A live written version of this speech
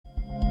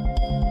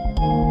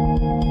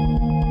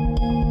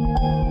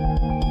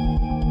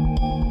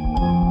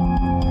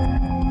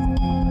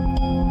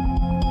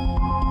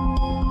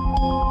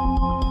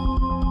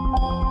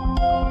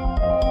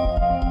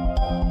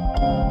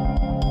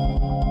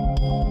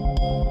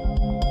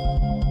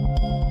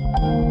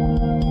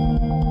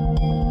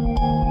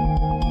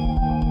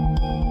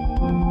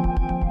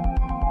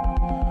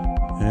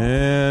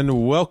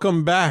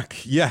welcome back.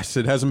 Yes,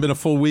 it hasn't been a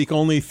full week,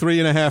 only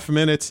 3.5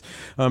 minutes.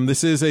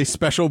 This is a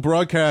special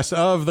broadcast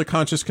of the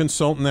Conscious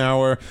Consultant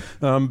Hour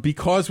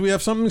because we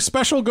have something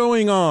special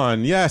going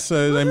on. Yes,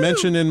 as I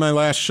mentioned in my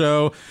last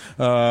show,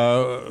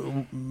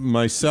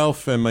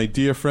 myself and my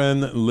dear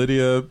friend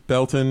Lydia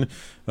Belton,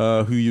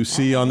 who you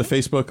see on the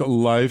Facebook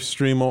live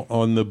stream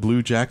on the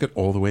blue jacket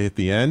all the way at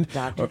the end.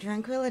 Dr.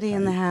 Tranquility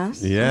in the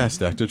house. Yes,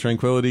 Dr.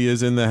 Tranquility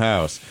is in the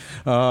house.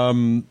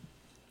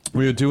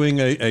 We are doing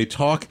a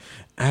talk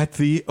at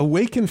the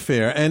Awaken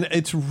Fair, and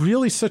it's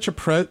really such a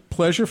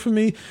pleasure for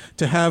me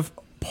to have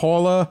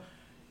Paula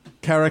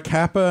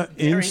Caracappa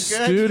in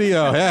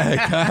studio. Yeah,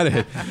 I got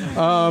it. A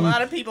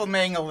lot of people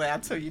mangle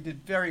that, so you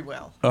did very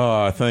well.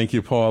 Oh, thank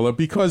you, Paula.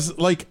 Because,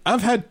 like,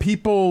 I've had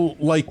people,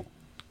 like,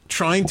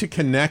 trying to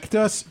connect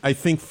us, I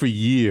think, for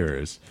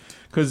years.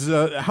 Because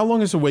how long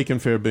has Awaken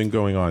Fair been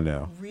going on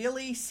now?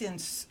 Really,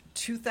 since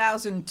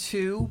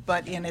 2002,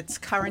 but in its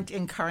current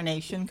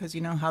incarnation, because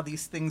you know how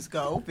these things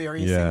go,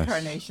 various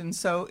incarnations.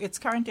 So its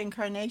current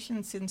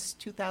incarnation since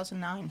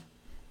 2009.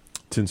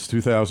 Since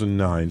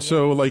 2009. Yeah.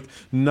 So like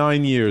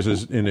 9 years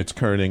is in its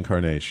current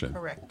incarnation.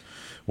 Correct.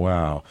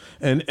 Wow.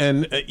 And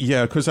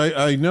yeah, because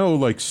I know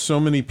like so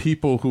many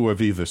people who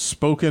have either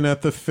spoken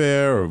at the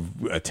fair or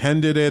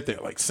attended it. They're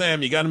like,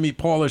 Sam, you got to meet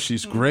Paula.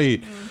 She's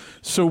great. Mm-hmm.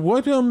 So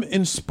what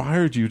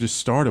inspired you to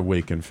start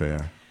Awaken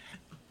Fair?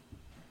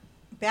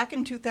 Back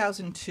in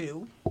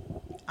 2002,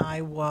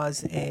 I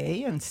was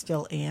and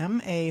still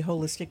am, a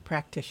holistic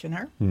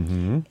practitioner.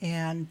 Mm-hmm.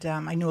 And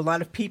I knew a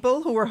lot of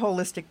people who were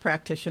holistic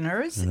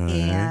practitioners.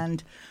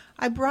 And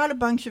I brought a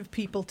bunch of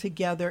people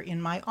together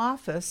in my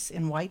office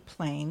in White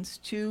Plains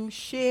to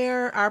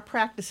share our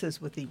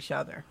practices with each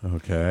other.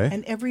 Okay.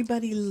 And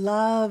everybody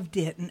loved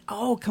it. And,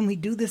 oh, can we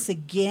do this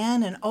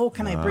again? And, oh,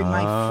 can I bring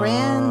my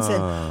friends?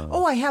 And,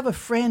 oh, I have a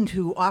friend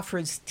who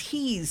offers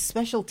teas,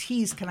 special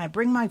teas. Can I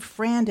bring my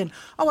friend? And,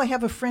 oh, I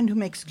have a friend who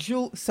makes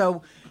jewelry.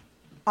 So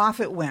off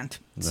it went.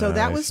 So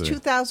that was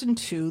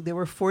 2002. There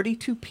were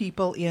 42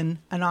 people in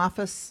an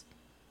office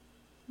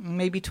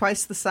maybe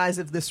twice the size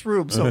of this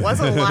room. So it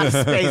wasn't a lot of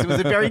space. It was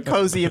a very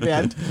cozy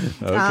event.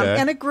 Okay.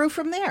 And it grew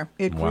from there.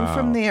 It grew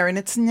from there. And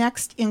its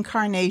next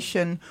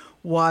incarnation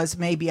was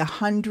maybe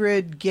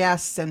 100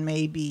 guests and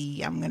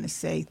maybe, I'm going to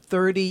say,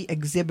 30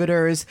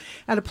 exhibitors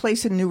at a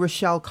place in New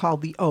Rochelle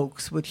called the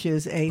Oaks, which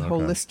is a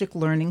holistic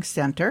learning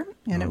center.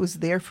 And it was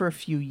there for a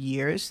few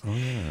years. Oh,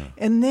 yeah.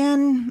 And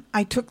then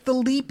I took the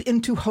leap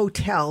into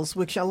hotels,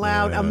 which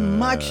allowed a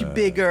much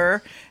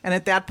bigger, and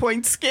at that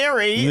point,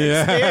 scary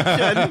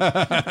expansion.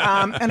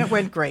 And it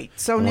went great.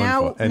 So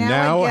now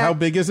how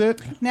big is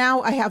it? Now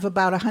I have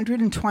about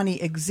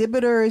 120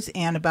 exhibitors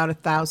and about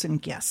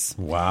 1,000 guests.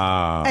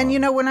 Wow. And, you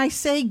know, when I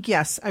say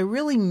guests, I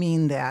really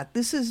mean that.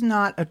 This is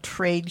not a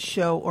trade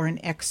show or an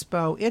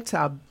expo. It's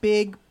a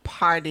big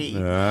party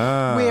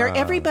where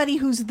everybody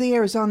who's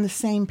there is on the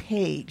same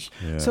page.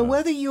 Yeah. So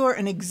whether you're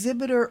an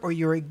exhibitor or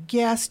you're a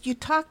guest, you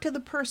talk to the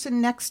person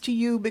next to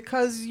you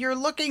because you're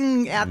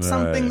looking at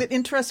something that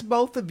interests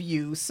both of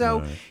you.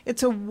 So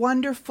it's a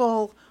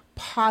wonderful,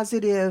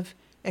 positive,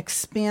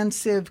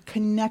 expansive,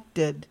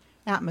 connected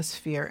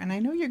atmosphere, and I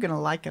know you're going to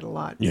like it a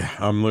lot. Yeah,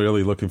 I'm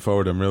really looking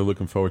forward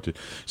to it.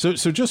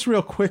 So just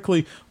real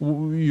quickly,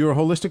 you're a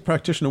holistic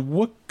practitioner.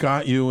 What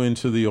got you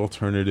into the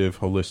alternative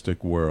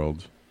holistic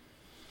world?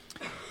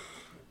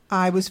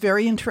 I was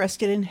very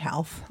interested in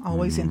health,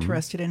 always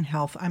interested in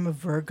health. I'm a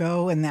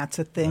Virgo, and that's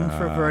a thing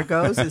for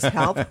Virgos is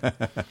health.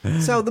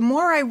 So the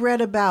more I read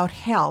about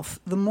health,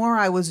 the more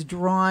I was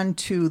drawn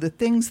to the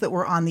things that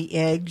were on the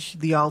edge,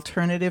 the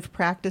alternative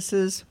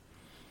practices.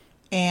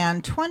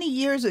 And 20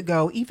 years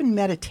ago, even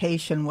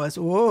meditation was,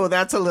 whoa,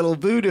 that's a little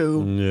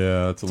voodoo.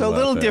 Yeah, it's a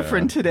little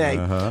different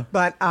today.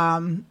 But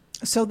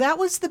so that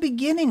was the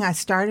beginning. I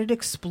started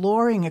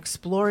exploring.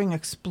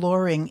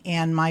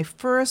 And my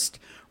first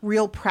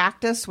real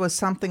practice was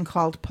something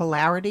called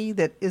polarity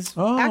that is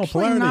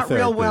actually not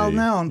therapy. Real well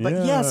known.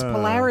 But yes,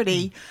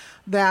 polarity.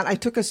 That I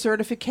took a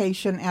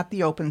certification at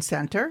the Open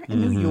Center in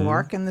New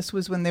York. And this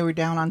was when they were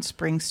down on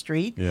Spring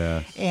Street.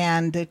 Yes.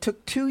 And it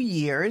took 2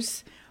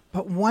 years.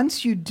 But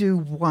once you do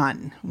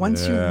one,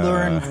 once you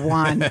learn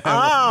one,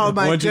 oh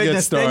my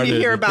goodness, then you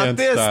hear about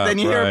this, then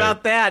you hear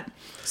about that.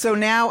 So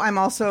now I'm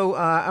also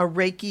a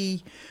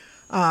Reiki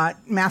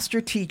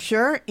master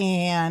teacher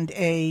and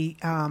a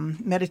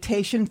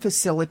meditation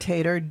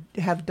facilitator.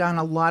 Have done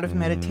a lot of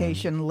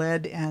meditation,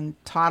 led and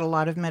taught a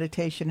lot of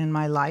meditation in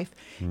my life.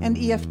 And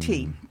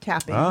EFT,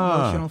 tapping,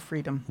 emotional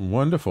freedom.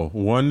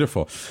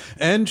 Wonderful.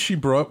 And she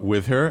brought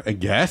with her a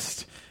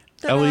guest,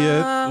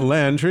 Elliott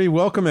Landry.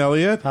 Welcome,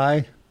 Elliott.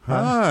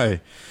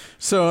 Hi.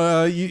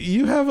 So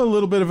you have a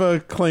little bit of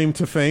a claim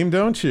to fame,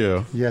 don't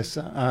you? Yes.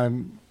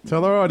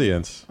 Tell our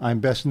audience. I'm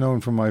best known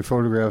for my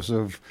photographs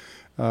of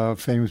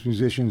famous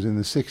musicians in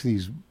the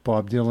 60s.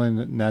 Bob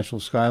Dylan, Natural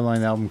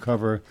Skyline album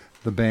cover,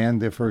 The Band,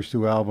 their first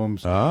 2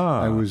 albums.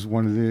 I was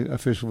one of the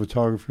official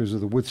photographers of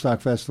the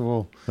Woodstock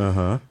Festival.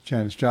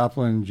 Janis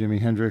Joplin,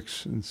 Jimi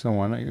Hendrix, and so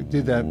on. I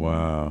did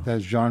that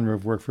genre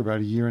of work for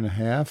about 1.5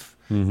 years.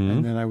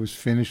 And then I was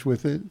finished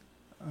with it.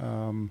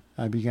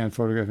 I began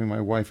photographing my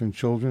wife and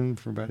children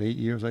for about 8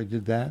 years. I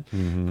did that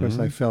because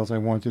I felt I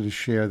wanted to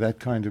share that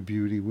kind of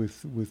beauty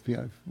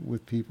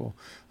with people.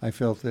 I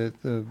felt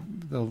that the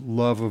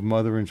love of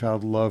mother and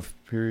child love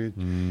period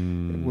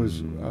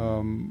was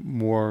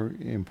more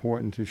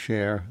important to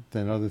share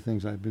than other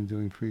things I'd been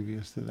doing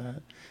previous to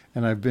that.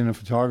 And I've been a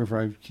photographer.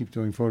 I keep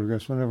doing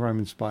photographs whenever I'm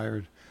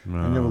inspired.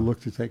 I never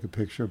look to take a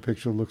picture. A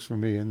picture looks for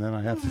me, and then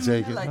I have to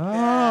take it. Like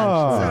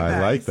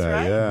I like that,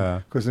 right?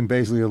 yeah. Because I'm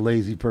basically a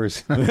lazy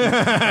person.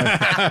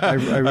 I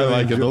really I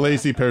like it. The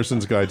Lazy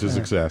Person's Guide to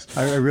Success.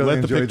 I really Let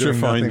the enjoy picture doing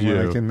find nothing you.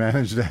 when I can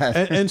manage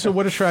that. And so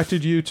what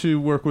attracted you to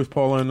work with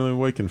Paula and the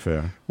Awaken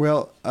Fair?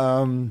 Well, I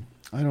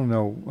don't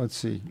know. Let's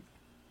see.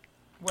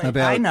 Wait,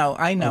 I know.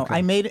 Okay.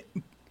 I made it.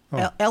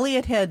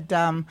 Elliott had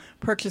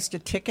purchased a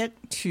ticket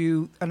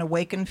to an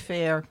Awaken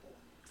Fair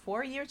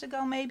 4 years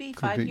ago, maybe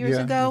 5 years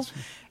ago.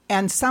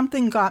 And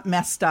something got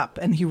messed up,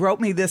 and he wrote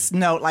me this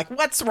note, like,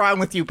 "What's wrong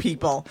with you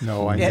people?"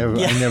 No, I never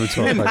talked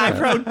and like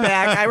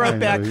that. I wrote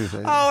back,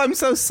 "Oh, I'm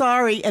so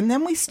sorry." And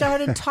then we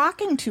started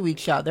talking to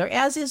each other,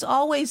 as is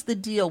always the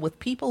deal with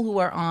people who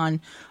are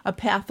on a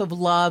path of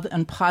love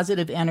and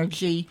positive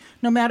energy.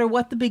 No matter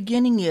what the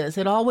beginning is,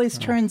 it always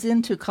turns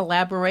into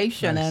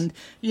collaboration and,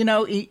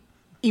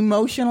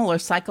 emotional or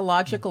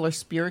psychological or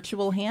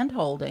spiritual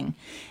hand-holding.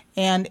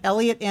 And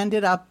Elliott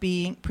ended up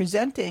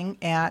presenting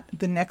at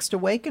the next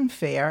Awaken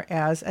Fair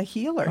as a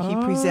healer. He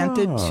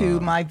presented to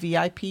my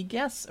VIP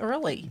guests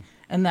early,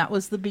 and that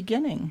was the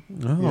beginning.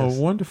 Oh, yes.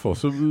 Wonderful!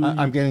 So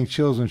I'm getting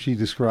chills when she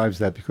describes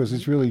that, because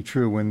it's really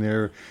true. When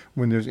there's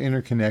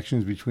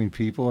interconnections between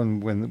people,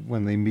 and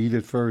when they meet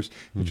at first,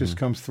 it just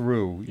comes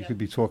through. You could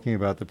be talking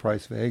about the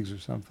price of eggs or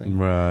something,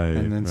 right?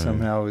 And then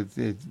somehow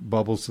it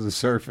bubbles to the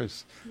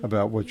surface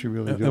about what you're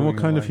really doing. And what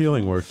kind of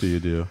healing work do you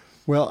do?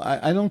 Well,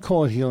 I don't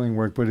call it healing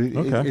work, but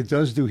it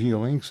does do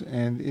healings.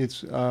 And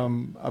it's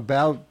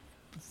about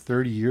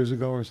 30 years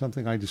ago or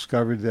something, I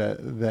discovered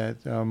that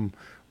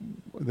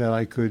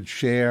I could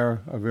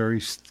share a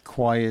very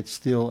quiet,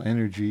 still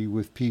energy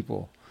with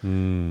people.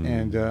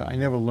 And I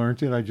never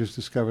learned it. I just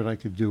discovered I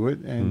could do it.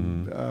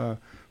 And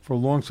for a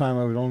long time,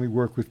 I would only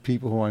work with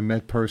people who I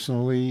met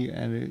personally,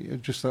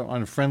 and just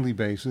on a friendly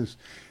basis.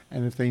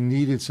 And if they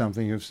needed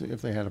something,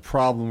 if they had a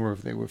problem, or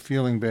if they were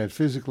feeling bad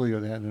physically, or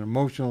they had an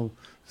emotional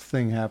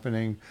thing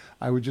happening,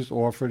 I would just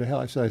offer to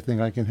help. I said, "I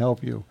think I can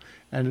help you,"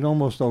 and it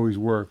almost always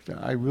worked.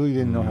 I really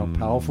didn't know how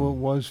powerful it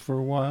was for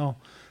a while,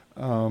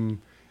 and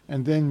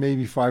then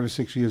maybe 5 or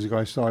 6 years ago,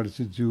 I started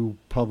to do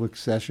public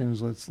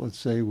sessions. Let's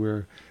say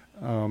where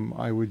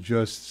I would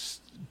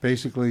just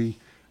basically,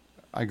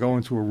 I go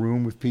into a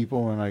room with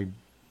people and I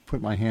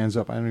put my hands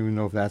up. I don't even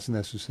know if that's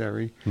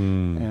necessary,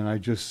 and I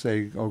just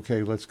say,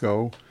 "Okay, let's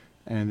go,"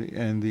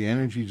 and the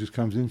energy just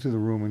comes into the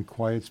room and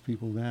quiets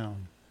people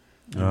down.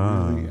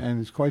 And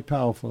it's quite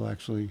powerful,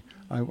 actually.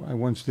 I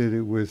once did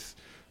it with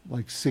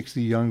like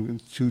 60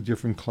 two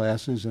different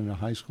classes in a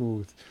high school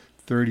with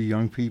 30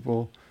 young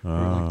people,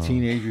 like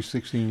teenagers,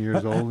 16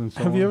 years old, and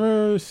so on. Have you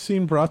ever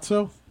seen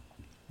Bratzo?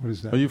 What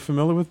is that? Are you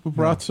familiar with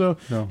Bratzo?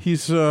 No.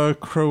 He's a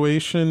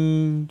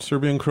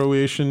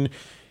Serbian-Croatian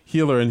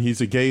healer, and he's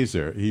a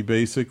gazer. He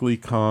basically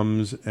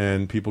comes,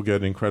 and people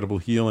get incredible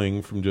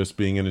healing from just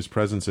being in his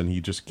presence, and he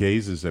just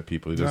gazes at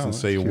people. He doesn't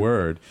say a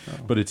word,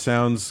 but it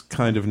sounds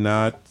kind of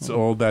not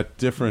all that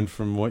different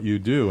from what you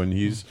do, and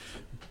he's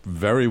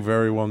very,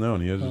 very well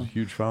known. He has a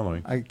huge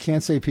following. I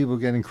can't say people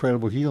get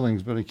incredible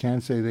healings, but I can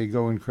say they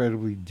go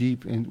incredibly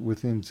deep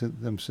within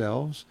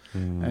themselves,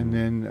 and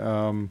then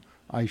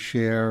I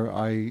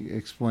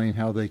explain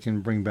how they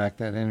can bring back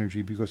that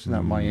energy, because it's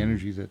not my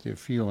energy that they're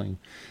feeling.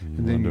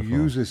 And then you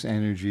use this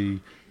energy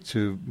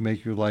to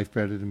make your life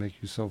better, to make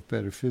yourself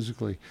better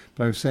physically.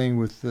 But I was saying,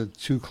 with the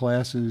two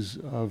classes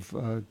of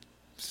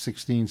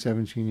 16,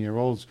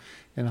 17-year-olds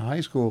in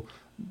high school,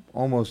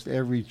 almost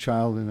every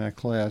child in that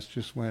class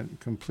just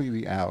went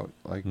completely out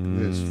like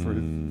this for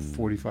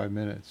 45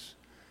 minutes.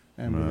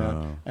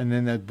 And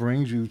then that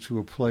brings you to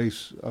a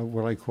place of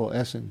what I call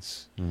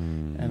essence.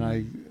 And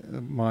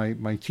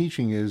my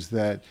teaching is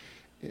that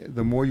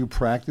the more you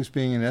practice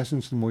being in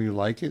essence, the more you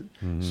like it.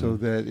 So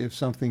that if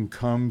something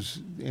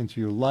comes into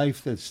your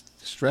life that's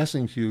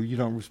stressing to you, you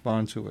don't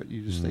respond to it.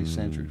 You just stay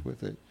centered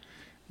with it.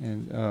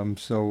 And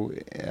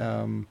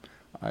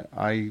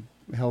I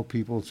help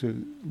people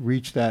to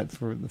reach that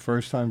for the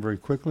first time very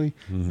quickly,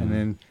 and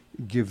then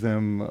give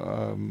them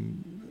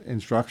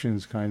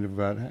instructions kind of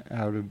about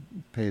how to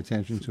pay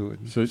attention to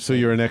it. So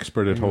you're an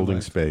expert at holding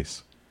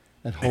space.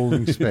 At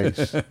holding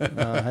space.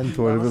 I hadn't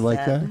thought of it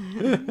like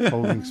that.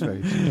 Holding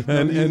space.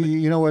 And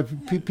you know what?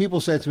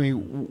 People said to me,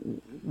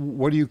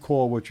 "What do you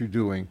call what you're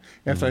doing?"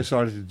 After I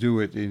started to do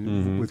it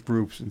with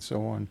groups and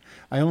so on.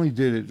 I only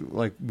did it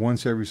like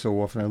once every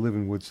so often. I live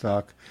in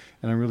Woodstock,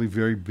 and I'm really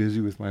very busy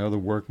with my other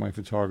work, my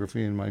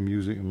photography and my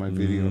music and my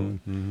video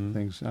and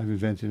things. I've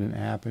invented an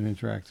app, an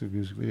interactive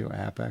music video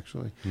app,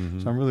 actually.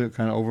 So I'm really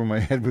kind of over my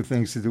head with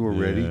things to do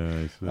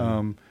already.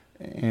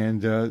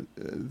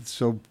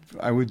 So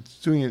I was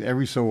doing it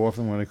every so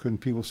often when I couldn't.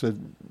 People said,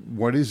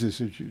 "What is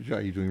this?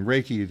 Are you doing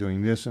Reiki? Are you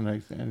doing this?"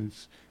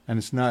 And and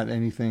it's not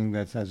anything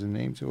that has a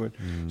name to it.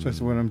 So I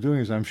said, what I'm doing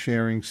is I'm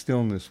sharing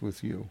stillness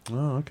with you.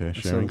 Oh, okay.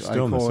 Sharing so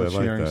stillness. I call it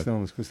like sharing that.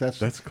 stillness because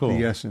that's cool.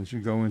 the essence.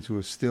 You go into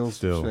a still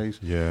space.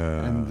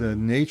 Yeah. And the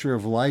nature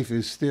of life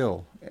is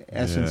still.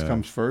 Essence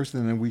comes first,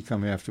 and then we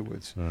come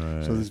afterwards.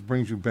 Right. So this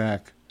brings you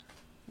back.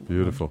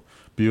 Beautiful.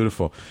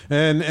 Beautiful.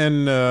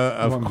 And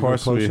of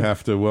course, we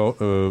have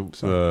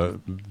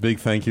to, big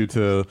thank you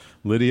to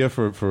Lydia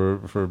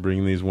for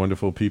bringing these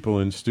wonderful people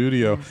in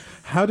studio. Yes.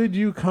 How did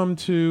you come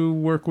to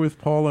work with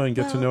Paula and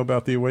get to know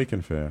about the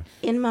Awaken Fair?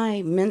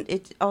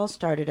 It all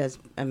started as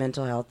a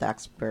mental health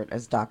expert,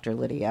 as Dr.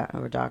 Lydia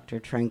or Dr.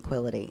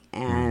 Tranquility.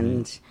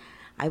 And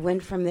I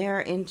went from there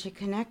into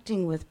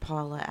connecting with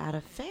Paula at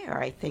a fair.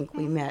 I think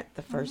we met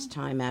the first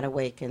time at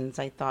Awakens.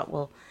 I thought,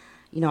 well,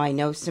 I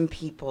know some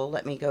people.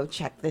 Let me go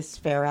check this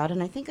fair out.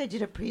 And I think I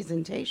did a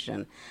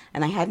presentation.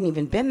 And I hadn't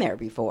even been there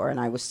before. And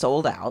I was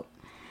sold out.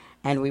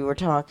 And we were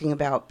talking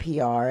about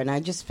PR. And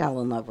I just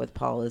fell in love with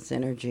Paula's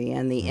energy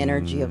and the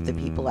energy of the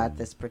people at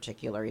this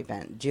particular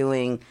event.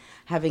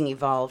 Having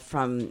evolved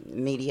from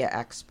media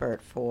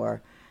expert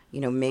for,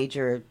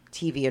 major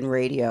TV and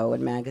radio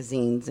and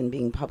magazines and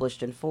being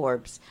published in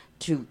Forbes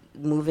to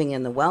moving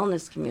in the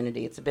wellness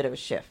community, it's a bit of a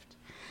shift.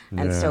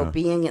 And so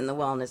being in the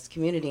wellness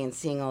community and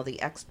seeing all the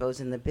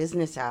expos and the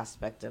business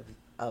aspect of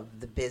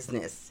the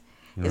business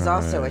is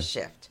also a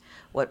shift.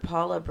 What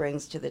Paula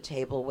brings to the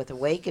table with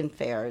Awaken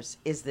Fairs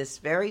is this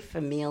very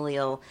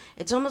familial,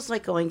 it's almost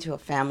like going to a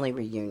family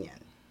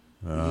reunion,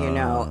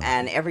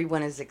 and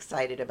everyone is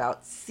excited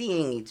about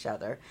seeing each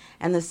other,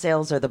 and the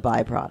sales are the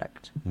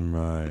byproduct.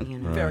 Right.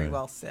 Very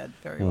well said.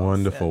 Very well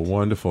Wonderful, said.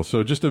 wonderful.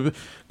 So just a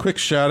quick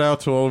shout out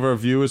to all of our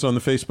viewers on the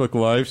Facebook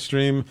live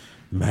stream.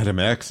 Madam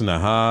X,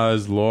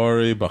 Nahaz,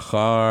 Lori,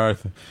 Bachar,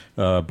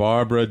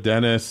 Barbara,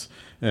 Dennis,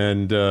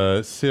 and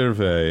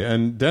Sirve.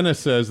 And Dennis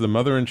says the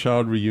mother and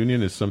child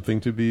reunion is something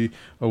to be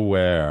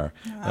aware.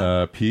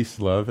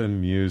 Peace, love,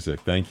 and music.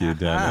 Thank you,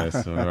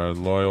 Dennis, one of our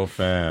loyal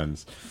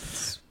fans.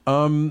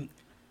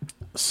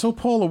 So,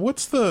 Paula,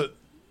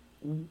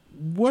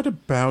 what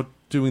about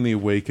doing the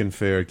Awaken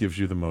Fair gives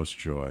you the most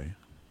joy?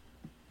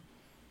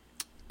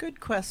 Good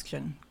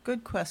question.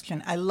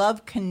 I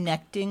love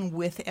connecting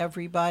with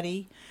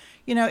everybody.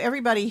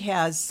 Everybody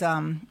has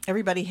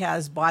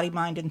body,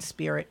 mind, and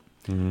spirit.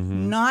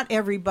 Not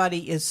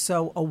everybody is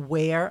so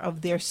aware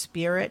of their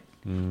spirit.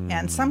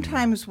 And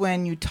sometimes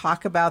when you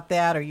talk about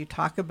that, or you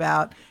talk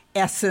about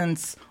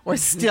essence or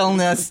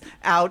stillness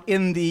out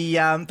in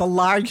the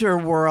larger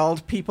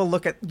world, people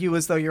look at you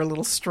as though you're a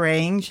little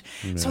strange.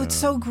 So it's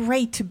so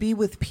great to be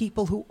with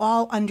people who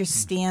all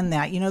understand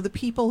that. The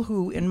people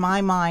who, in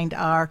my mind,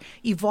 are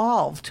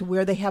evolved to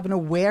where they have an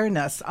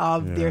awareness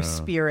of their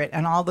spirit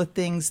and all the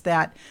things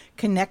that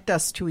connect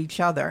us to each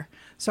other.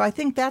 So I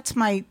think that's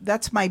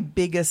my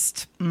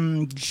biggest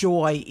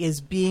joy,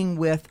 is being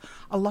with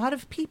a lot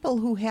of people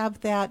who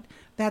have that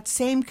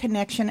same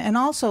connection. And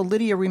also,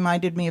 Lydia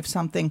reminded me of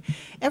something.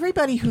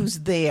 Everybody who's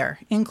there,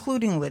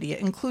 including Lydia,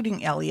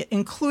 including Elliott,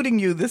 including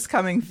you this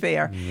coming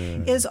fair,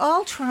 is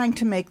all trying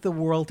to make the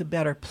world a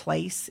better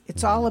place.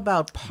 It's all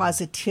about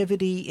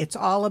positivity. It's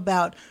all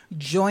about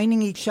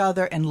joining each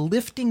other and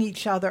lifting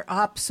each other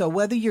up. So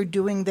whether you're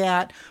doing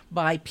that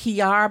by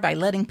PR, by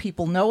letting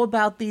people know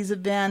about these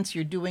events,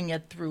 you're doing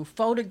it through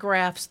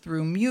photographs,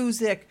 through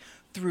music,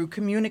 through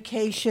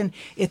communication,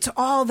 it's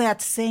all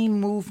that same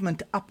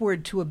movement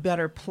upward to a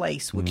better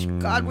place, which,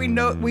 God, we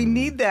know we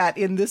need that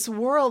in this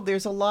world.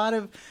 There's a lot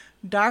of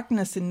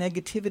darkness and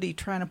negativity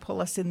trying to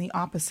pull us in the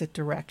opposite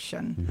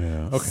direction.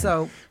 Yeah. Okay.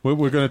 So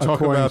we're going to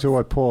talk according about to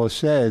what Paula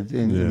said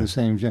in the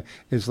same.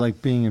 It's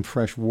like being in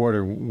fresh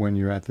water when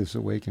you're at this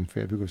Awaken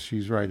Fair, because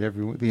she's right.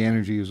 The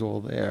energy is all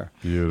there.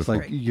 Beautiful. It's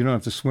like you don't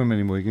have to swim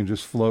anymore. You can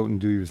just float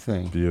and do your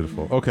thing.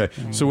 Beautiful. Okay,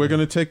 so we're going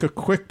to take a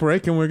quick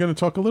break, and we're going to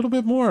talk a little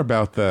bit more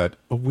about that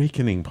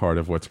awakening part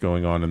of what's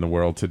going on in the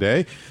world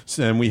today.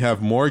 And we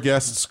have more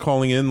guests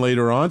calling in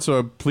later on.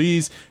 So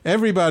please,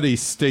 everybody,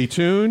 stay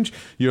tuned.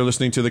 You're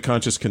listening to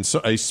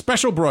a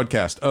special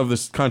broadcast of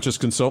the Conscious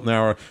Consultant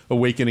Hour,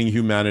 Awakening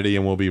Humanity,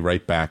 and we'll be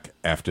right back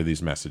after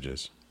these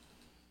messages.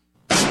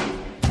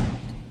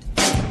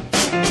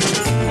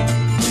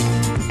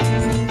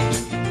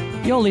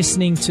 You're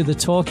listening to the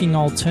Talking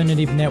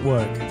Alternative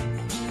Network.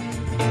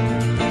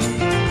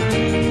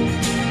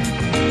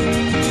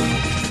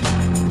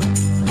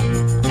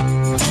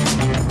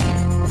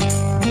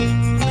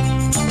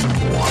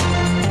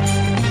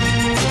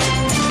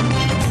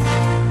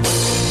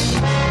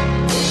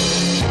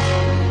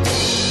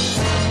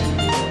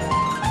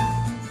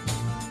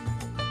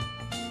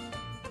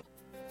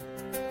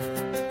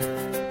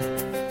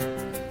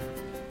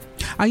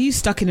 Are you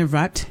stuck in a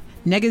rut?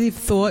 Negative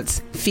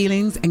thoughts,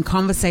 feelings, and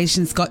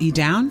conversations got you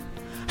down?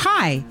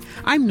 Hi,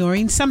 I'm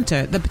Noreen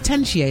Sumter, the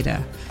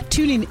Potentiator.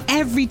 Tune in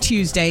every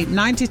Tuesday,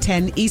 9 to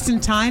 10 Eastern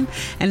Time,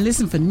 and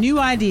listen for new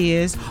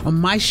ideas on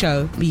my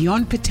show,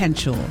 Beyond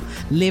Potential.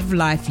 Live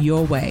life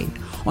your way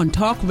on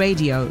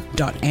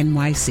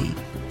talkradio.nyc.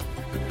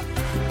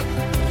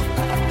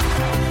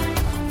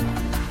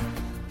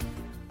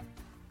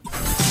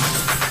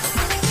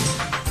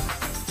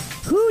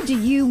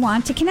 do you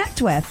want to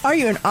connect with? Are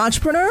you an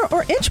entrepreneur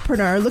or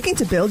intrapreneur looking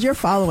to build your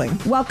following?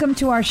 Welcome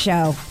to our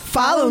show.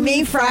 Follow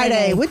Me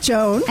Friday with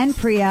Joan and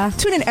Priya.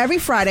 Tune in every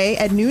Friday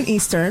at noon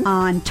Eastern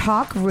on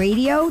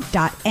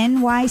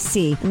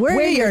talkradio.nyc.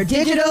 We're your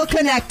digital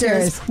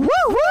connectors. Woo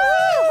woo!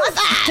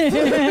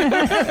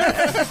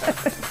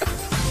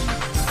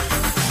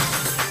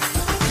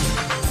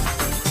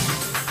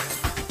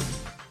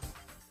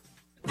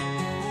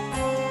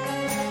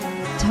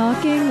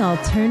 Talking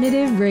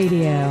Alternative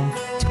Radio,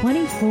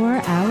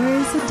 24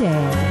 hours a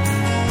day.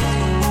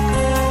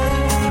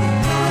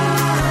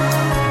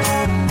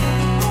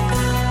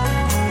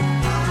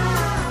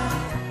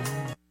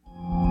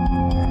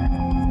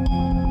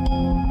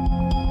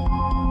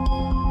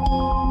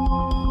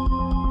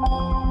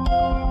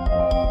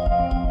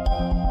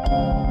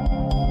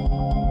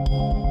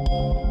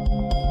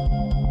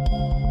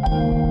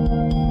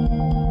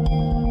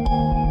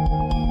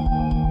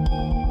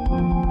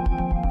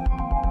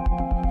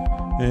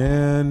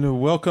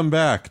 Welcome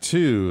back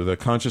to the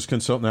Conscious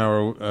Consultant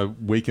Hour,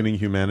 Awakening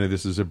Humanity.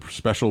 This is a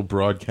special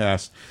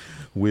broadcast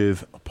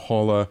with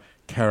Paula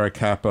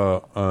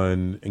Caracappa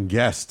and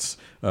guests.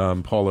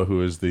 Paula,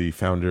 who is the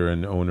founder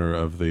and owner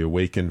of the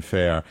Awaken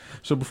Fair.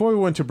 So before we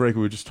went to break,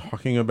 we were just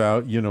talking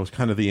about,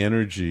 kind of the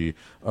energy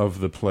of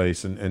the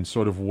place and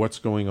sort of what's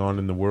going on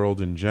in the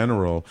world in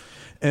general.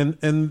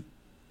 And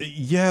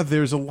yeah,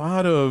 there's a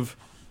lot of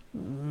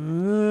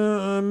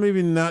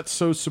maybe not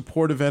so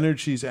supportive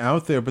energies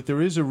out there, but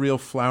there is a real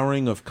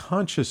flowering of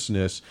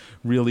consciousness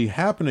really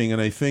happening.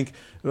 And I think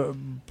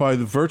by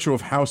the virtue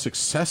of how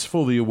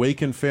successful the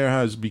Awaken Fair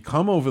has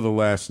become over the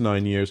last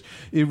 9 years,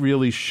 it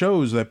really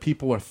shows that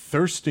people are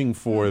thirsting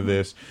for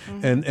this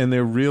and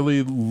they're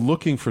really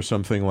looking for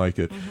something like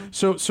it.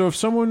 So if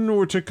someone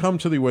were to come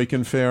to the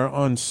Awaken Fair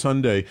on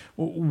Sunday,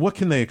 what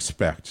can they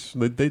expect?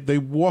 They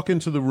walk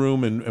into the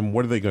room and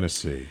what are they going to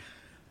see?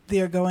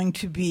 They're going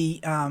to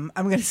be, I'm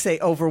going to say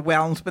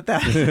overwhelmed, but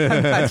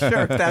I'm not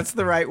sure if that's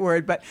the right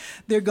word, but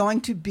they're going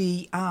to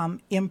be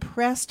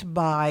impressed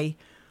by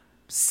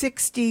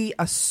 60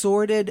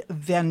 assorted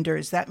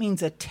vendors. That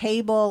means a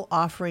table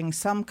offering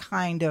some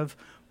kind of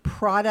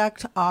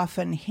product,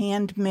 often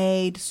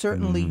handmade,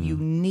 certainly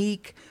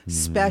unique,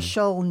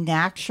 special,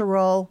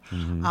 natural,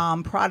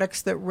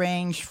 products that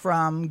range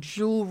from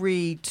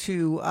jewelry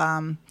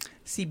to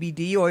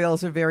CBD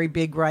oils are very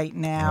big right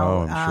now.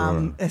 Oh,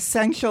 I'm sure.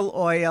 Essential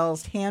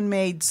oils,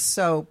 handmade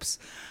soaps.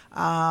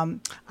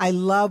 I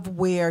love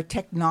where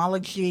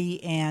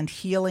technology and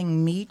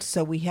healing meet.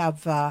 So we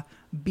have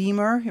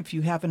Beamer. If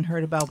you haven't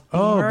heard about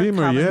Beamer,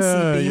 Beamer, come and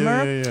see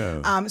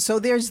Beamer. Yeah. So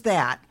there's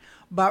that.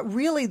 But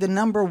really, the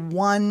number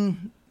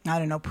one,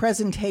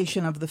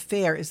 presentation of the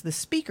fair is the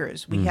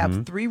speakers. We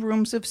have 3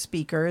 rooms of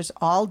speakers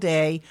all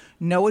day,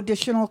 no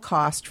additional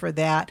cost for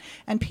that.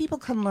 And people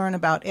can learn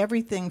about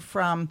everything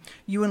from,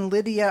 you and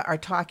Lydia are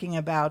talking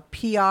about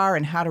PR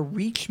and how to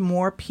reach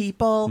more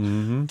people,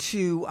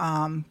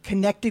 to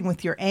connecting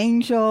with your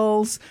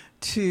angels,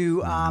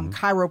 to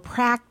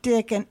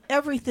chiropractic and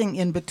everything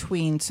in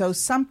between. So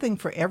something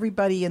for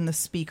everybody in the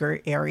speaker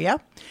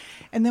area.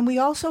 And then we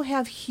also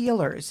have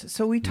healers.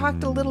 So we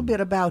talked a little bit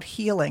about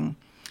healing.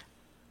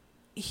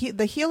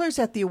 The healers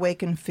at the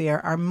Awaken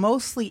Fair are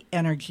mostly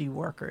energy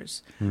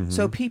workers.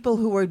 So people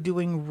who are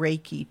doing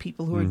Reiki,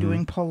 people who are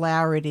doing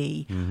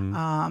polarity,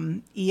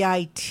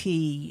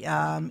 EIT,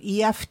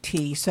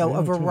 EFT. So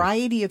a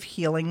variety of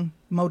healing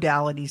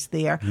modalities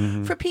there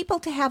for people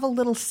to have a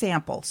little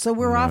sample. So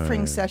we're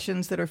offering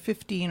sessions that are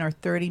 15 or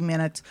 30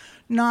 minutes,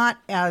 not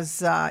as,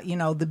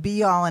 the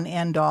be-all and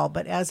end-all,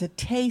 but as a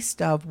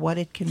taste of what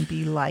it can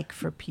be like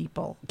for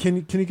people.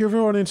 Can you give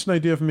our audience an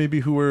idea of maybe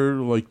who are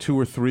like 2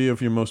 or 3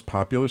 of your most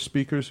popular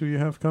speakers who you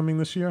have coming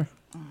this year?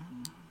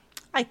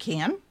 I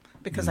can,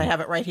 because I have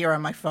it right here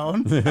on my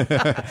phone.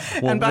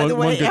 And by the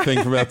way, one good thing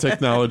about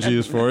technology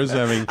as far as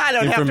having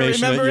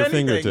information at your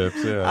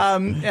fingertips. Yeah.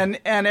 And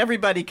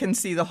everybody can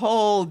see the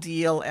whole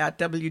deal at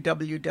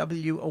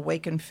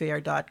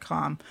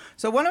www.awakenfair.com.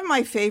 So one of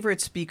my favorite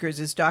speakers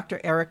is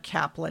Dr. Eric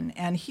Kaplan,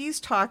 and he's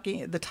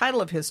talking, the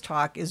title of his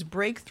talk is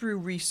Breakthrough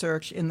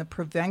Research in the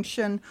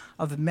Prevention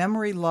of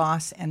Memory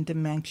Loss and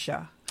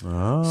Dementia.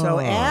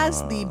 So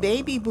as the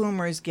baby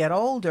boomers get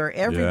older,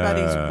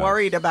 everybody's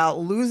worried about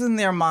losing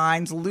their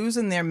minds,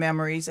 losing their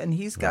memories, and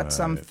he's got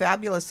some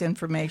fabulous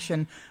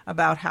information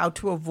about how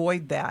to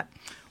avoid that.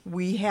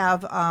 We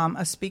have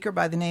a speaker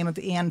by the name of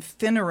Ann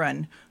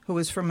Finneran, who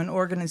is from an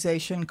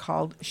organization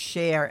called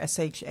SHARE,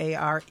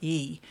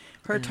 S-H-A-R-E.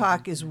 Her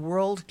talk is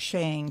World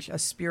Change, a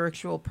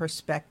Spiritual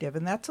Perspective.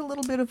 And that's a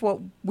little bit of what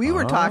we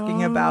were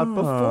talking about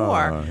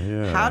before,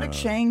 how to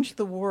change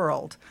the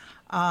world.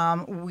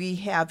 We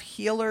have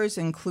healers,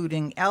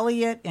 including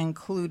Elliott,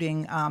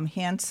 including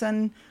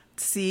Hanson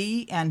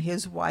C. and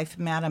his wife,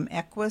 Madam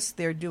Equus.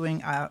 They're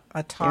doing a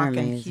talk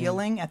and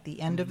healing at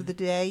the end of the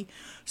day.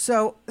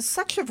 So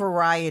such a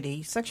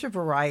variety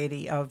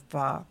of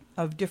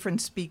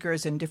different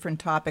speakers and different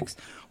topics.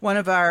 One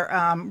of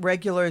our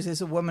regulars is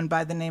a woman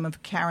by the name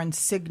of Karen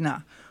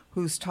Cigna,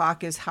 whose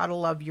talk is How to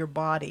Love Your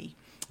Body.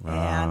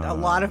 And a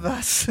lot of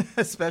us,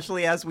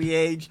 especially as we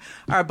age,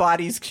 our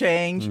bodies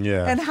change.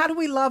 Yeah. And how do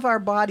we love our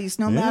bodies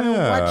no matter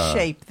what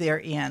shape they're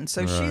in?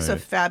 So she's a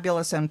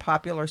fabulous and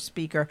popular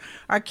speaker.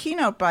 Our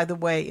keynote, by the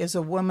way, is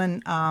a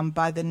woman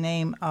by the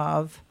name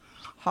of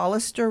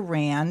Hollister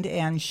Rand,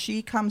 and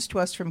she comes to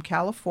us from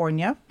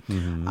California.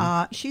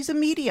 She's a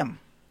medium.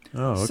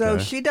 Oh, okay. So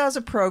she does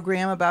a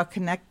program about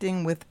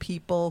connecting with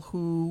people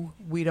who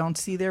we don't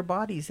see their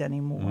bodies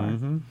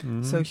anymore.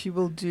 So she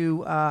will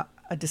do a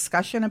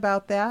discussion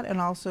about that, and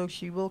also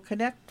she will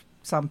connect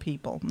some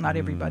people, not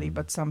everybody,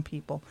 but some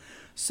people.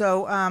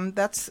 So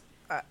that's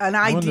an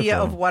idea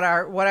of what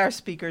our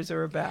speakers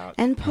are about.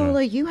 And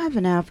Paula, you have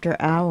an after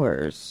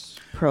hours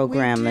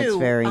program that's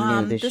very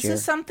new this year. This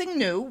is something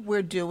new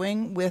we're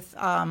doing with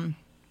a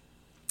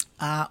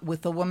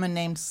woman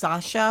named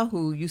Sasha,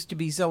 who used to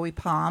be Zoe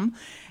Palm,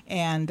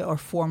 or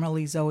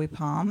formerly Zoe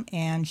Palm,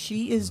 and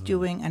she is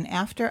doing an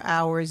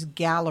after-hours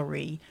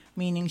gallery,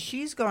 meaning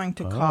she's going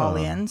to call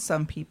in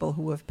some people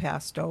who have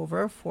passed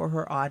over for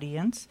her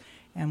audience,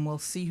 and we'll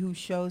see who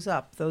shows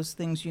up. Those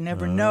things you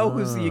never know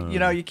who's,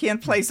 you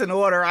can't place an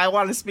order, I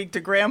want to speak to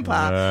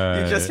Grandpa.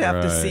 You just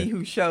have to see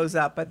who shows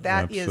up. But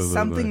that is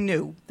something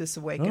new, this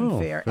Awaken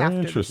Fair, very after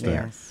interesting. the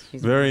fair.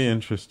 Yes, very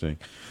interesting.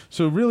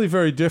 So really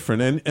very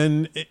different.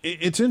 And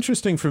it's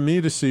interesting for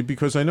me to see,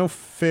 because I know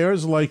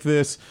fairs like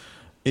this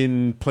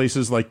in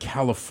places like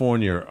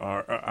California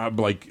are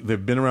like,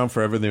 they've been around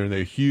forever.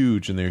 They're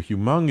huge and they're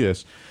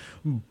humongous.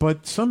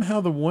 But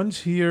somehow the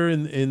ones here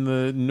in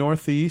the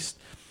Northeast,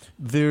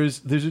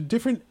 there's a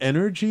different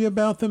energy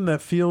about them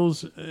that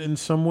feels in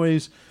some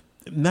ways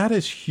not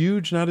as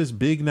huge, not as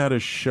big, not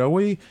as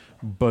showy,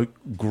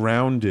 but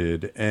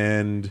grounded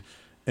and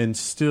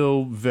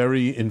still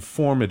very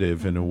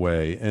informative in a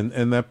way.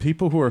 And that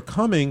people who are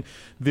coming,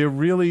 they're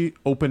really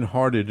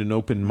open-hearted and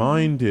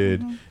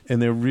open-minded,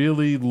 and they're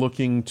really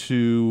looking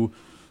to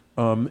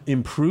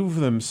improve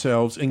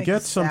themselves and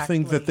get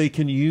something that they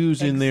can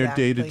use in their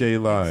day-to-day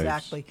lives.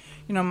 Exactly.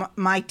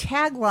 My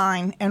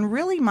tagline and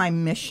really my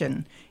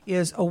mission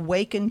is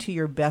awaken to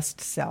your best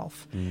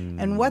self.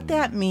 And what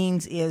that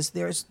means is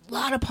there's a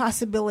lot of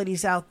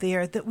possibilities out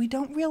there that we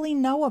don't really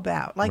know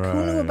about. Like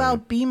who knew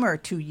about Beamer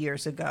 2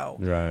 years ago?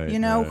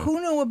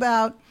 Who knew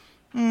about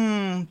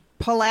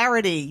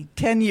polarity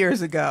 10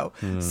 years ago?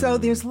 So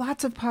there's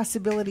lots of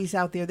possibilities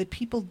out there that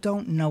people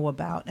don't know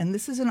about. And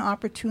this is an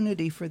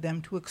opportunity for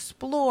them to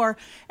explore.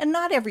 And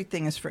not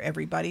everything is for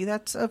everybody.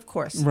 That's, of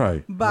course.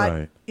 Right.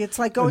 But it's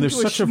like going to a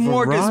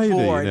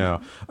smorgasbord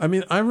now. I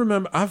mean, I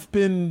remember I've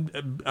been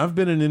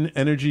an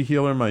energy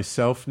healer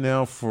myself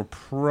now for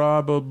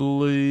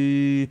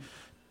probably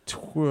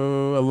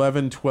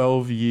 11,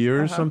 12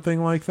 years,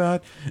 something like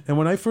that. And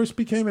when I first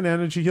became an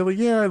energy healer,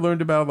 I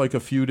learned about like a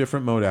few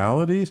different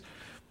modalities.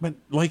 But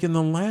like in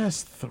the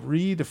last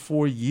 3 to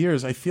 4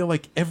 years, I feel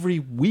like every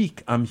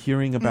week I'm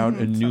hearing about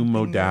a new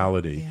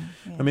modality.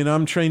 I mean,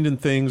 I'm trained in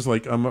things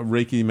like I'm a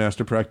Reiki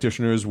master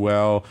practitioner as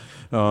well,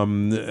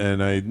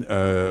 and I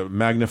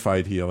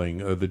magnified healing,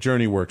 the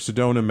Journey Work,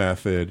 Sedona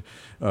method,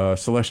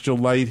 celestial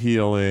light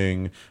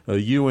healing,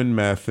 Ewan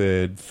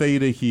method,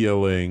 theta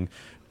healing.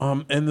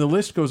 And the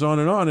list goes on,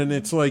 and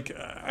it's like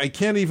I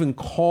can't even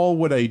call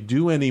what I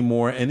do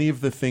anymore any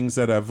of the things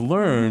that I've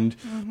learned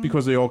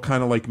because they all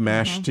kind of like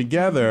mash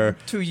together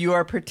to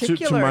your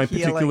particular to my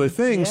healing. particular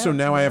thing. So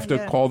now I have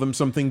to call them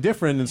something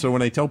different. And so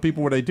when I tell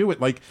people what I do,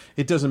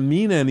 it doesn't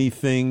mean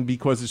anything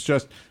because it's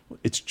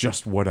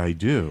just what I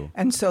do.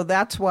 And so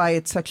that's why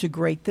it's such a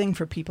great thing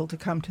for people to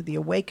come to the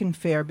Awaken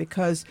Fair,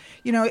 because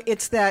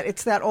it's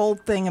that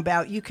old thing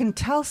about you can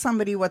tell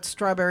somebody what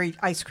strawberry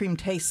ice cream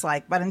tastes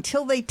like, but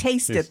until they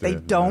taste it, they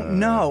don't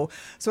know.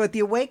 So at the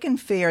Awaken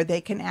Fair,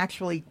 they can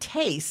actually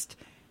taste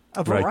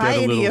a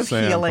variety of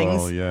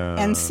healings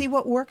and see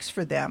what works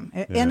for them.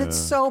 And it's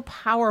so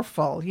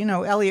powerful.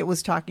 Elliott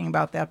was talking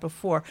about that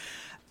before.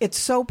 It's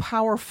so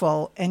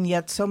powerful, and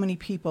yet so many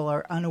people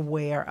are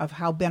unaware of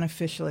how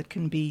beneficial it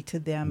can be to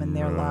them in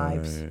their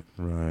lives.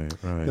 Right.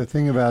 The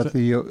thing about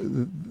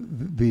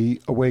the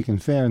Awaken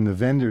Fair and the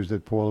vendors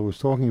that Paula was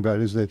talking about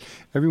is that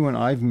everyone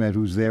I've met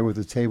who's there with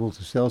a table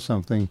to sell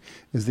something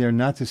is there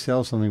not to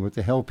sell something, but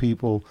to help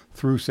people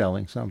through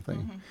selling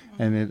something.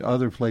 And at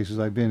other places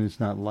I've been, it's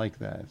not like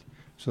that.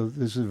 So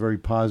this is a very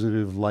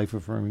positive,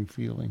 life-affirming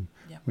feeling.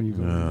 When you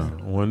go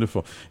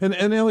wonderful. And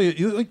Elliott,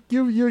 you're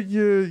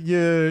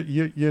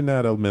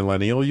not a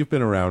millennial. You've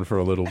been around for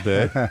a little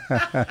bit.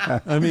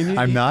 I mean,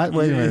 I'm not.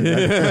 Wait a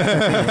minute.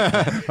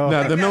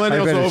 No, the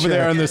millennials are over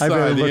there on the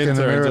side. The interns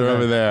are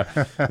over there,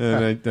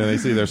 and I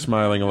see they're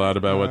smiling a lot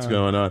about what's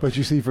going on. But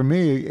you see, for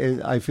me,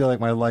 I feel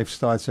like my life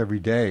starts every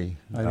day.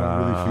 I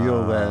don't really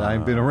feel that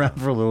I've been around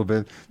for a little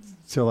bit.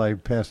 Till I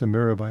pass a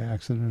mirror by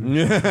accident.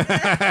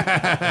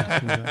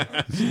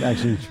 It's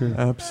actually true.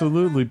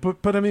 Absolutely,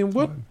 but I mean,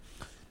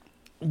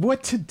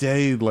 what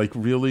today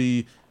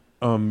really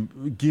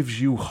gives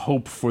you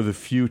hope for the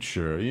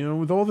future?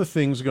 With all the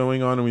things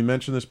going on, and we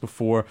mentioned this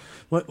before.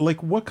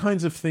 What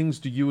kinds of things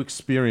do you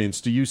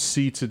experience? Do you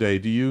see today?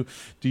 Do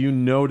you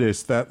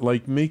notice that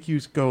make you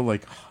go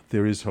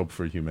there is hope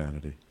for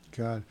humanity?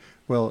 God.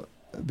 Well,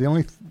 the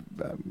only,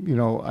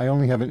 I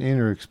only have an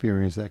inner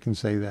experience that can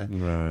say that.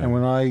 Right. And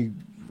when I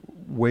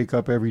wake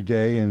up every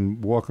day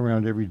and walk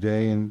around every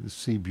day and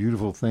see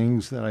beautiful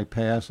things that I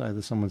pass,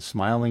 either someone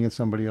smiling at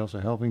somebody else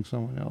or helping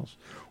someone else,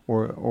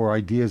 or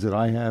ideas that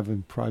I have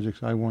and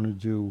projects I want to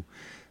do,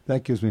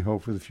 that gives me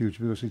hope for the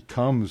future because it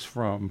comes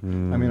from,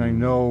 I mean, I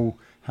know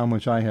how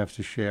much I have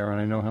to share, and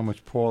I know how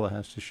much Paula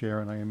has to share,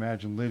 and I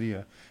imagine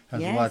Lydia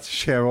has a lot to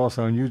share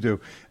also, and you do.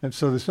 And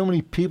so there's so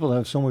many people that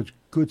have so much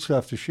good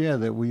stuff to share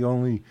that we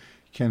only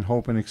can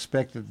hope and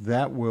expect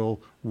that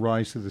will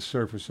rise to the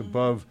surface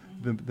above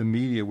the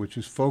media, which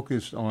is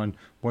focused on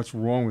what's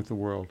wrong with the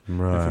world.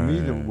 Right. And for me,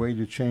 the way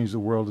to change the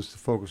world is to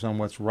focus on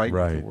what's right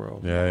with the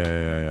world.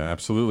 Yeah,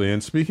 absolutely.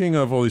 And speaking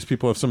of all these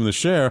people who have something to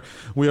share,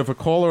 we have a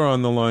caller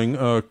on the line.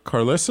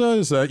 Karlissa,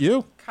 is that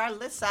you?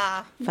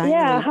 Karlissa. Finally.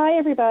 Yeah, hi,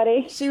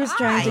 everybody. She was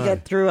trying to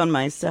get through on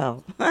my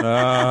cell.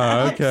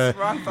 Okay.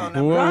 Wrong phone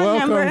number. Well,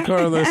 Wrong welcome, number.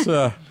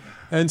 Karlissa.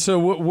 And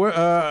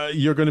so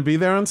you're going to be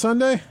there on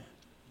Sunday?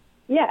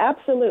 Yeah,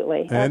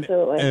 absolutely.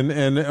 Absolutely.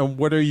 And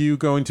what are you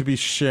going to be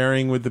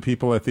sharing with the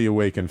people at the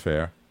Awaken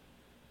Fair?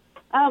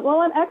 Well,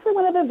 I'm actually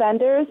one of the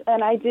vendors,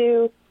 and I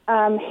do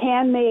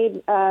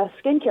handmade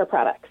skincare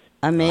products.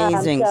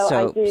 Amazing so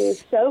soaps. I do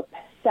soap,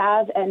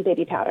 salve, and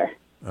baby powder.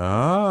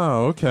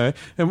 Oh, okay.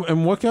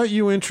 And what got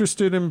you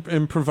interested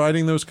in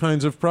providing those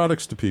kinds of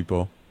products to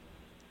people?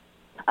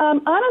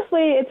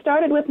 Honestly, it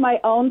started with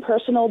my own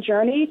personal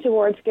journey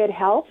towards good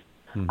health.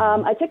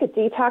 I took a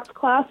detox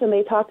class, and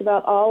they talked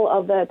about all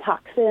of the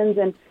toxins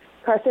and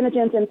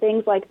carcinogens and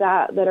things like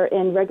that are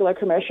in regular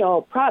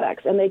commercial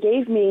products. And they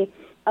gave me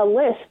a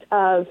list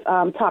of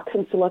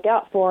toxins to look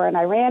out for. And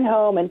I ran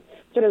home and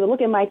started to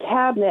look in my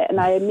cabinet, and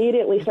I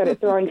immediately started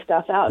throwing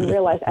stuff out and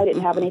realized I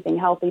didn't have anything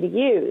healthy to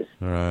use.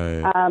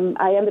 Right.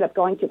 I ended up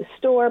going to the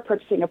store,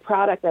 purchasing a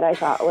product that I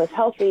thought was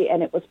healthy,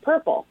 and it was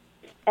purple.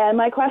 And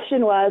my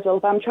question was, well,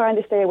 if I'm trying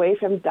to stay away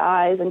from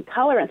dyes and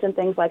colorants and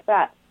things like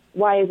that,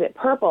 why is it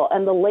purple?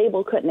 And the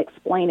label couldn't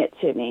explain it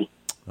to me.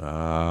 So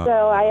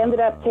I ended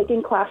up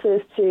taking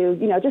classes to,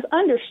 just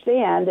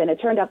understand, and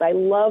it turned out that I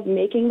love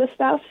making the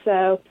stuff.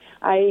 So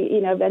I,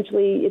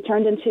 eventually it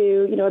turned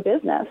into, a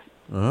business.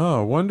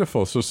 Oh,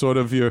 wonderful. So sort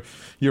of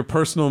your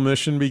personal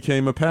mission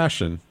became a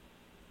passion.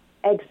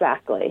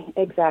 Exactly.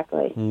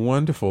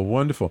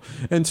 Wonderful.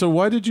 And so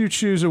why did you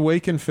choose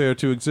Awaken Fair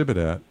to exhibit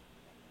at?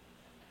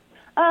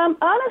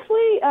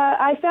 Honestly,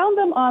 I found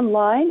them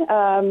online.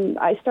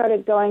 I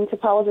started going to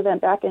Paula's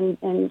event back in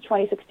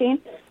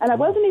 2016, and I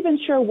wasn't even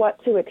sure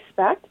what to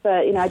expect,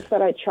 but, I just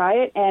thought I'd try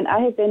it, and I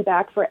have been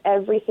back for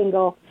every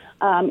single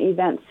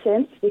event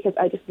since because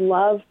I just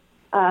love,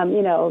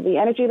 the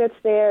energy that's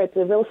there. It's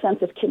a real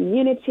sense of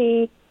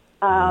community,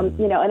 and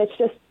it's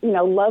just,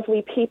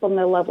 lovely people in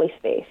a lovely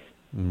space.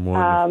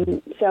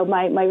 So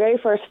my very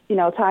first,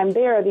 time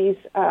there, these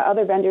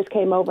other vendors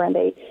came over and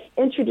they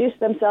introduced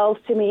themselves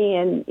to me,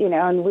 and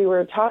and we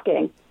were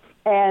talking,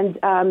 and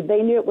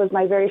they knew it was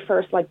my very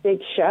first big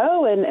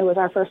show, and it was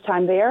our first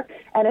time there.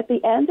 And at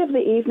the end of the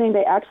evening,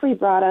 they actually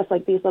brought us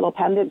these little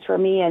pendants for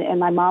me and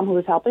my mom, who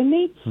was helping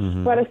me,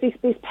 brought us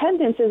these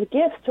pendants as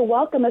gifts to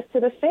welcome us to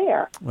the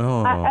fair.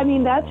 I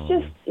mean,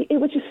 it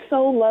was just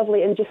so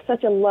lovely and just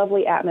such a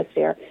lovely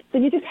atmosphere. So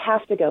you just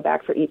have to go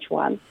back for each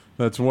one.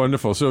 That's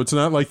wonderful. So it's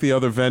not like the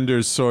other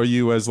vendors saw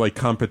you as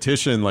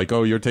competition,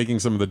 oh, you're taking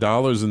some of the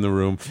dollars in the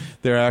room.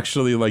 They're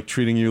actually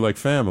treating you like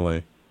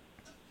family.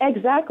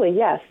 Exactly.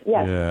 Yes.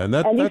 Yeah,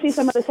 and you see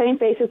some of the same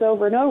faces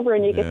over and over,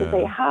 and you get to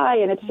say hi,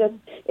 and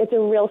it's a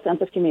real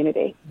sense of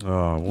community.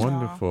 Oh,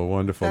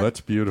 wonderful.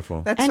 That's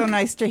beautiful. That's so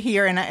nice to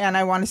hear. And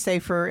I want to say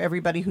for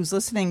everybody who's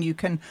listening, you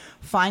can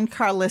find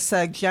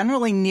Karlissa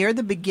generally near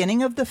the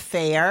beginning of the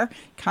fair.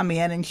 Come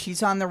in, and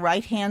she's on the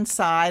right-hand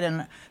side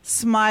and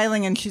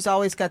smiling, and she's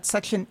always got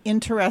such an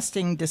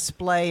interesting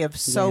display of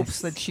soaps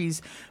that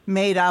she's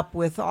made up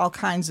with all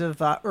kinds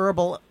of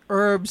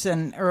herbs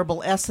and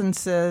herbal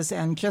essences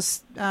and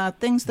just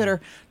things that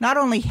are not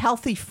only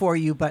healthy for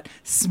you but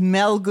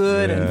smell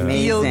good and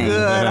feel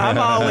good. I'm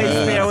always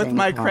there with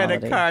my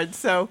credit card.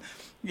 So,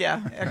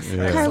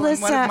 excellent.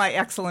 Karlissa, One of my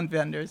excellent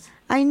vendors.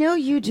 I know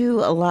you do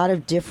a lot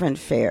of different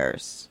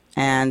fairs,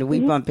 and we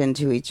bump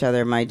into each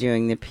other. Am I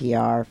doing the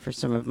PR for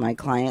some of my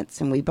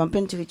clients? And we bump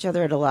into each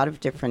other at a lot of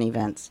different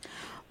events.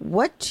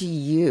 What to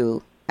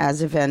you,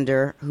 as a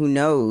vendor who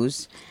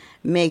knows,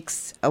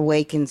 makes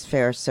Awaken's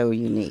Fair so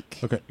unique?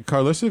 Okay,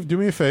 Karlissa, do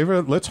me a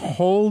favor. Let's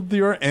hold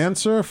your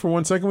answer for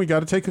 1 second. We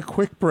got to take a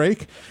quick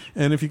break.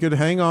 And if you could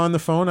hang on the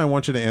phone, I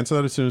want you to answer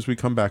that as soon as we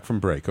come back from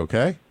break,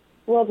 okay?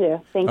 Will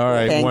do. Thank you. All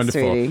right, Thanks,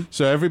 wonderful. sweetie.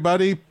 So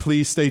everybody,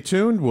 please stay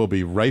tuned. We'll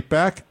be right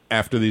back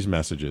after these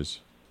messages.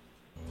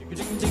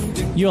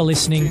 You're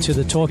listening to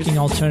the Talking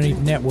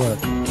Alternative Network.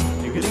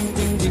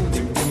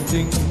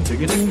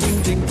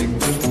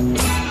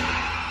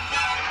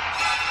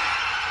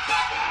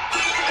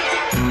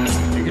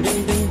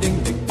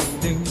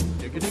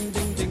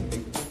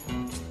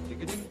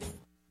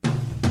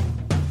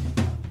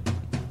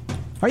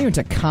 Are you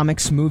into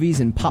comics, movies,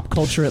 and pop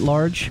culture at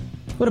large?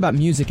 What about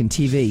music and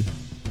TV?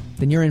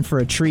 Then you're in for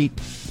a treat.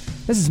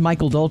 This is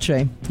Michael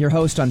Dolce, your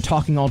host on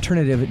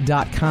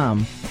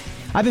TalkingAlternative.com.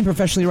 I've been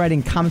professionally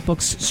writing comic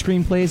books,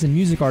 screenplays, and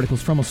music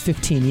articles for almost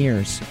 15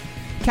 years.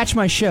 Catch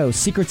my show,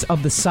 Secrets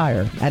of the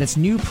Sire, at its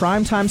new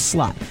primetime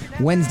slot,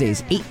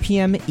 Wednesdays, 8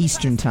 p.m.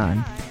 Eastern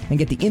Time, and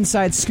get the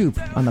inside scoop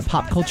on the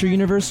pop culture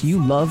universe you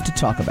love to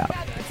talk about.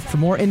 For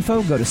more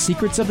info, go to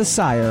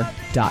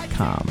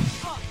secretsofthesire.com.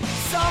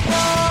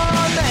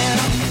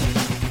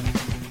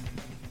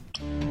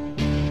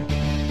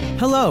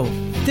 Hello,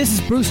 this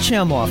is Bruce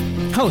Chamoff,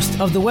 host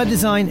of the Web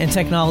Design and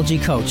Technology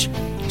Coach.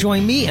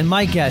 Join me and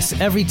my guests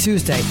every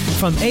Tuesday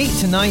from 8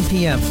 to 9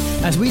 p.m.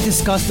 as we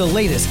discuss the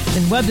latest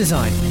in web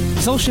design,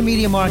 social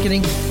media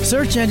marketing,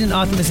 search engine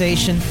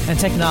optimization, and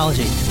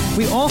technology.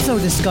 We also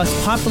discuss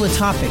popular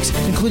topics,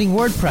 including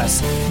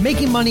WordPress,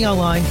 making money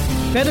online,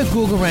 better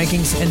Google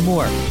rankings, and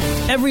more.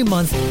 Every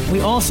month, we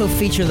also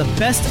feature the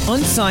best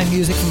unsigned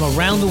music from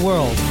around the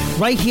world,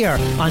 right here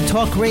on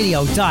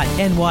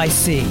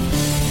talkradio.nyc.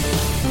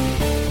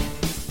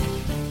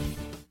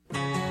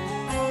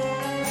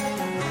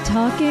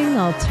 Talking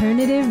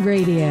Alternative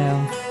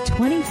Radio,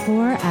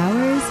 24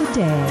 hours a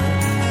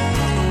day.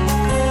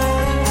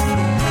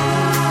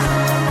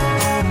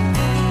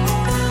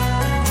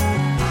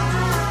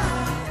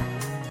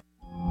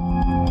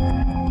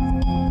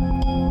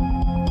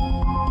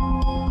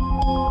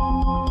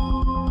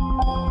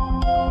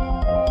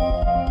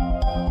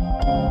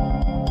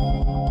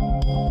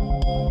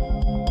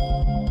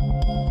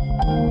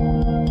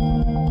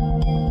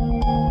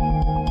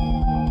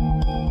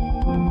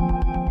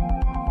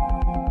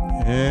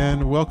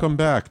 Welcome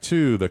back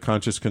to the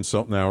Conscious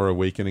Consultant Hour,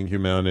 Awakening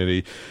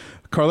Humanity.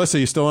 Karlissa,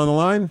 you still on the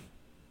line?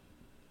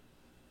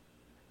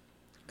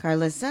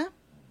 Karlissa?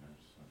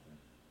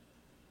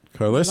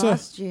 Karlissa?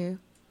 Lost you.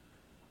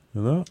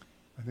 Hello?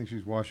 I think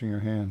she's washing her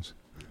hands.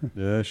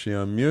 Yeah, is she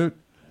on mute?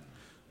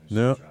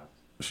 No.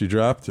 She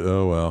dropped?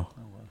 Oh, well.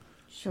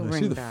 She'll I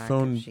ring see the back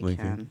phone if she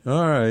blinking. can.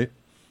 All right.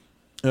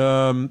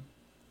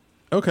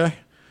 Okay.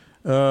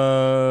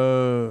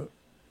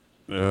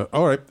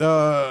 All right.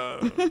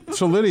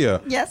 So,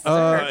 Lydia. Yes,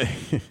 sir.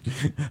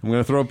 I'm going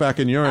to throw it back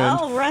in your end.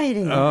 All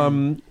righty.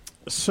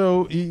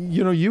 So,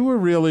 you were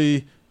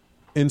really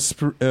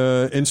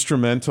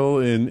instrumental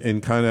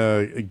in kind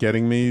of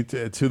getting me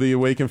to the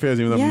Awaken Fair,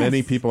 even though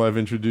many people have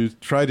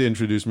tried to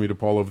introduce me to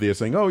Paula over the years,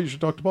 saying, oh, you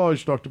should talk to Paula, you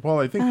should talk to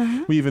Paula. I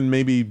think we even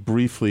maybe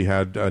briefly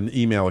had an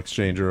email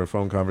exchange or a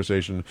phone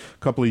conversation a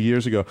couple of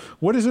years ago.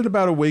 What is it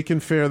about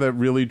Awaken Fair that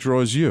really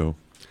draws you?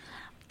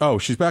 Oh,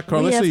 she's back.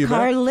 Karlissa, you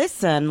back?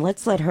 Karlissa, and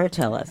let's let her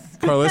tell us.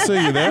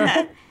 Karlissa, you there?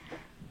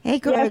 Hey,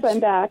 Karlissa. Yes, I'm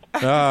back.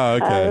 Ah,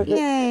 okay.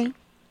 Yay.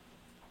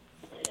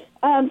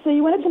 So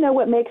you wanted to know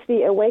what makes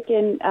the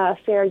Awaken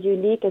Fair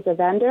unique as a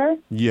vendor?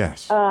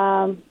 Yes.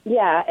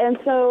 Yeah, and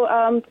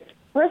so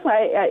personally,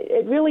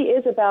 it really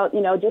is about,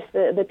 just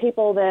the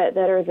people that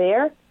are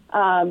there.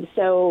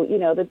 So,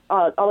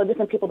 all the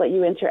different people that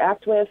you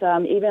interact with,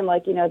 even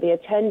like, the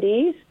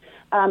attendees.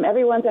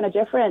 Everyone's on a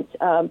different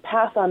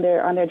path on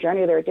their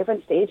journey. There are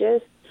different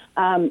stages.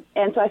 And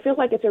so I feel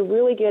like it's a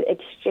really good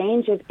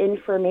exchange of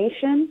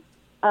information,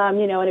 and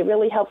it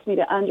really helps me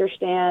to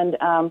understand,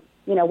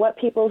 what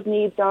people's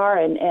needs are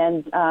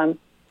and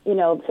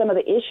some of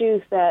the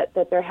issues that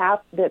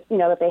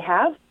they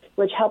have,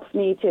 which helps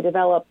me to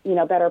develop,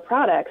 better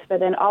products. But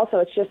then also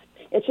it's just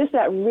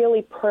that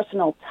really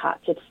personal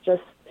touch.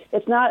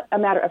 It's not a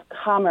matter of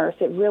commerce.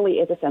 It really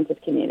is a sense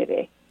of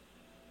community.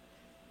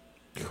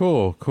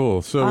 Cool.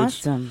 So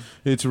awesome.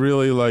 It's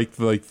really like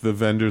the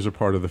vendors are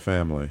part of the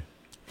family.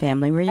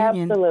 Family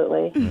reunion.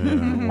 Absolutely.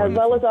 Yeah, as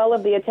well as all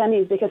of the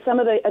attendees, because some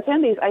of the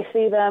attendees, I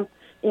see them,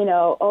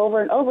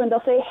 over and over, and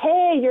they'll say,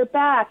 hey, you're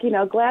back,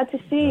 glad to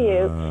see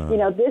you.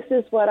 This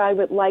is what I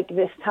would like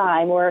this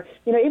time. Or,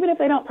 even if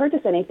they don't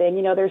purchase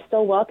anything, they're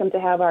still welcome to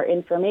have our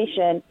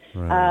information,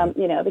 right.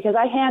 Because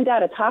I hand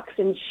out a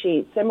toxin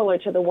sheet similar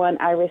to the one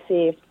I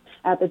received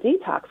at the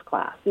detox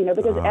class,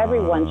 because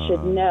everyone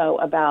should know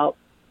about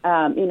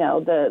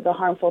the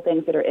harmful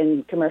things that are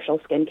in commercial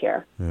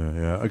skincare.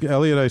 Yeah. Okay,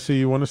 Elliott, I see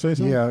you want to say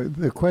something? Yeah,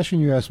 the question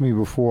you asked me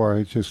before,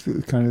 it just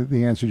kind of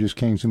the answer just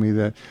came to me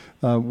that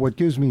what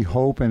gives me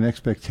hope and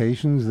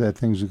expectations that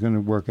things are going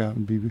to work out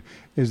and be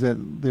is that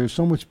there's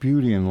so much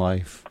beauty in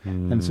life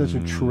and such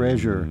a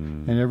treasure,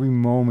 and every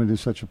moment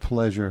is such a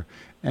pleasure.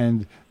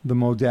 And the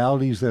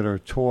modalities that are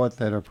taught,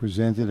 that are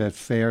presented at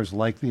fairs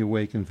like the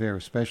Awaken Fair,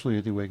 especially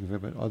at the Awaken Fair,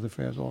 but other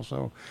fairs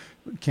also,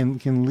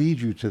 can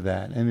lead you to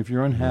that. And if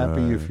you're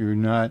unhappy, if you're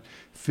not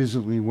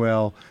physically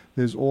well,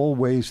 there's all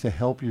ways to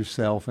help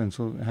yourself and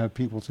so have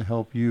people to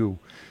help you.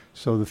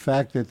 So the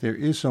fact that there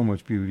is so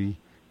much beauty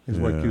is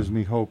what gives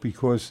me hope,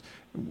 because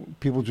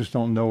people just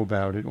don't know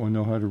about it or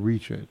know how to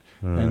reach it.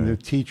 Right. And the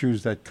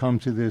teachers that come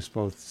to this,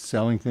 both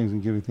selling things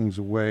and giving things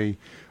away,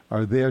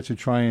 are there to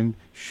try and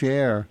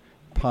share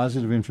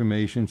positive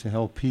information to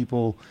help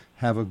people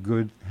have a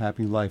good,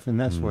 happy life. And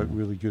that's what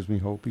really gives me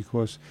hope,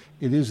 because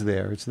it is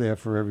there. It's there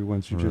for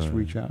everyone to just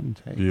reach out and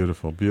take.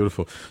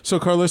 Beautiful.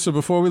 So, Karlissa,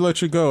 before we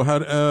let you go, how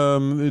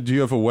do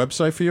you have a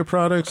website for your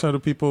products? How do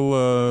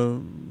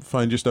people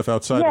find your stuff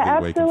outside of the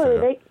Awaken Fair?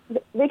 Absolutely.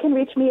 they can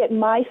reach me at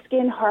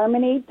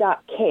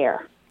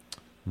myskinharmony.care.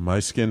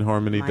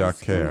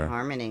 myskinharmony.care.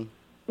 Harmony.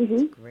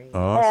 Mm-hmm. Great.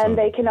 Awesome. And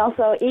they can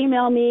also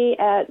email me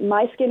at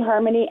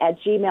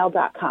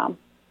myskinharmony@gmail.com.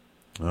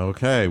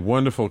 Okay,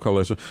 wonderful,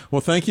 Karlissa.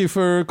 Well, thank you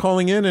for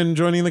calling in and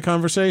joining the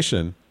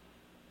conversation.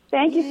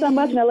 Thank you so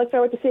much, and I look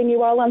forward to seeing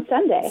you all on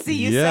Sunday. See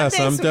you yes,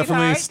 Sunday, I'm sweetheart.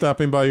 definitely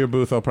stopping by your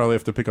booth. I'll probably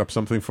have to pick up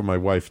something for my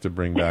wife to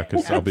bring back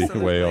because I'll be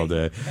away all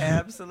day.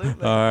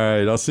 Absolutely. All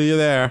right, I'll see you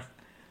there.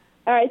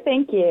 All right,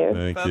 thank you.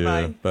 Thank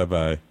Bye-bye. you.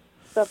 Bye-bye.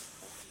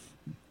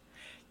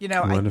 You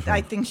know, Wonderful.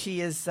 I think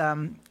she is,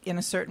 in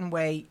a certain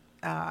way,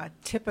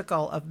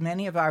 typical of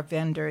many of our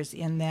vendors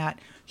in that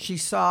she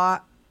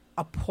saw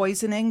a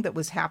poisoning that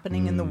was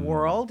happening in the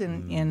world.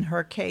 And in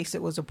her case,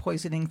 it was a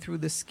poisoning through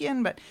the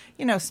skin, but,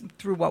 you know,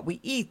 through what we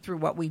eat, through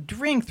what we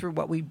drink, through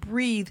what we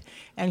breathe.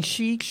 And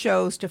she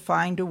chose to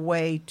find a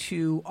way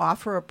to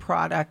offer a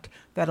product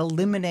that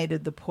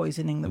eliminated the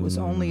poisoning that was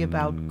only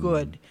about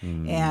good.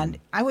 And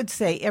I would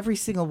say every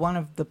single one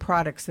of the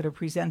products that are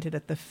presented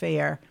at the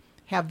fair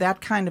have that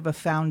kind of a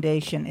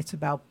foundation. It's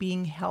about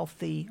being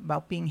healthy,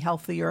 about being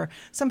healthier.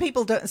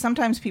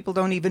 Sometimes people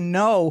don't even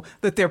know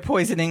that they're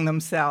poisoning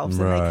themselves,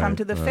 and they come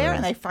to the fair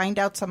and they find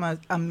out some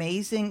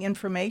amazing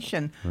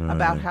information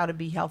about how to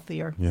be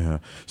healthier. Yeah.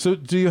 So,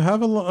 do you have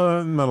not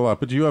a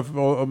lot, but do you have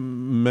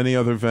many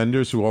other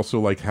vendors who also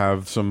like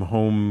have some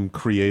home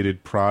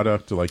created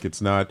product? Like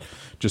it's not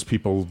just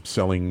people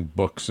selling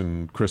books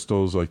and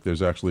crystals. Like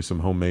there's actually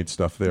some homemade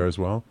stuff there as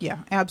well. Yeah,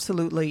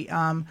 absolutely.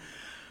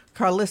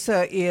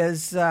 Karlissa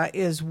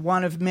is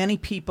one of many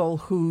people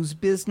whose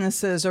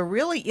businesses are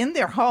really in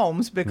their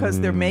homes because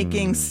they're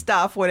making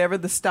stuff, whatever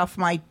the stuff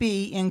might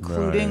be,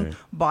 including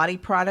body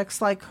products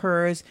like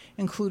hers,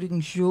 including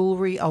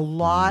jewelry, a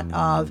lot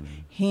of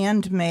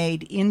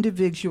handmade,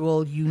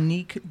 individual,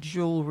 unique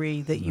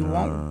jewelry that you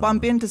won't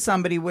bump into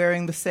somebody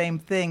wearing the same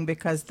thing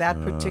because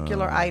that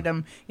particular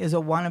item is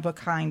a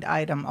one-of-a-kind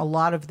item. A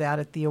lot of that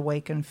at the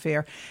Awaken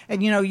Fair.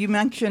 And, you know, you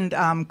mentioned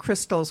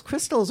crystals.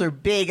 Crystals are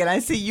big, and I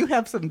see you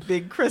have some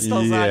big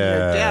crystals on your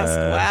desk.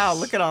 Wow,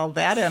 look at all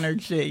that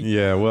energy.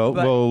 Yeah,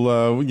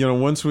 well, you know,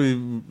 once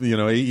 8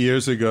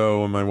 years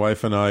ago, when my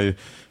wife and I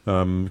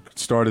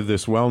started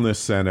this wellness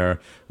center,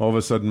 all of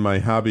a sudden my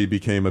hobby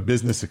became a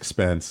business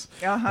expense.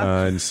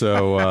 And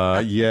so,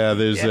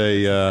 there's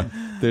a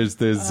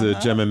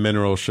gem and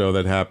mineral show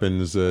that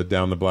happens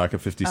down the block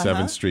of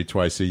 57th Street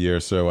twice a year.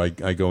 So I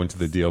go into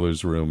the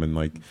dealer's room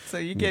and so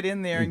you get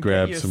in there and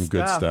grab get your some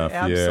good stuff.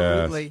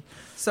 Absolutely. Yes.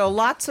 So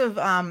lots of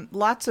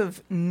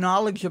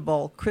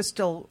knowledgeable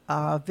crystal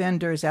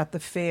vendors at the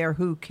fair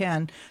who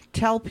can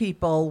tell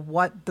people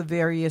what the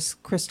various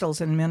crystals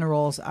and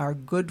minerals are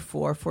good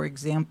for. For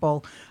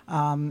example,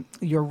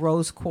 your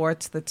rose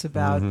quartz that's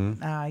about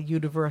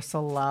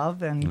universal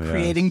love and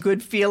creating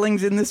good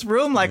feelings in this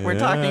room like we're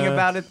talking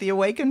about at the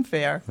Awaken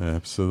Fair.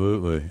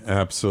 Absolutely.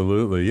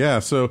 Yeah,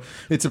 so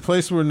it's a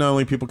place where not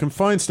only people can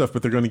find stuff,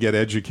 but they're going to get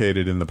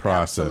educated in the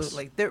process.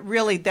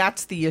 Absolutely.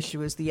 That's the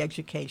issue, is the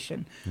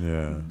education.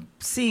 Yeah.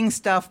 Seeing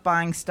stuff,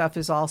 buying stuff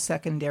is all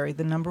secondary.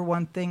 The number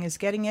one thing is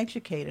getting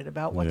educated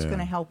about what's going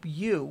to help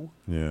you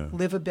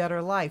live a better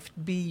life,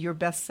 be your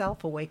best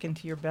self, awaken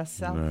to your best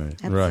self.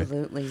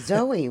 Absolutely.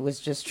 Zoey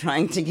was just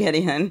trying to get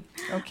in.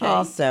 Okay.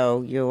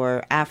 Also,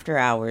 your after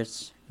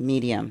hours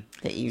medium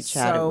that you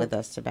chatted with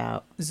us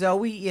about.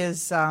 Zoey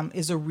is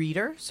a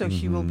reader, so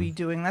she will be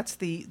doing, that's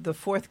the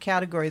fourth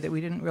category that we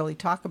didn't really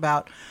talk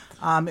about.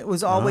 It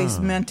was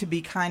always meant to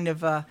be kind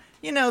of a,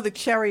 the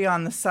cherry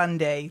on the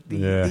sundae,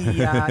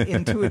 the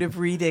intuitive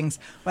readings,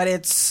 but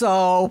it's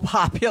so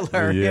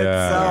popular.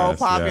 It's so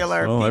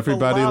popular. Yes. Well, people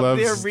everybody love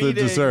loves their the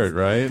readings. dessert,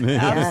 right?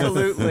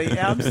 Absolutely.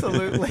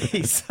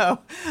 So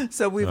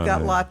we've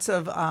got lots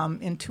of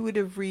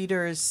intuitive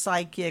readers,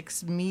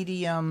 psychics,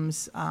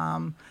 mediums,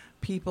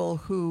 people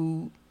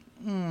who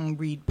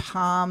read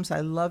palms.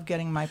 I love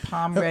getting my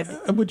palm read.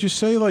 Would you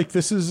say like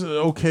this is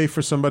okay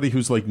for somebody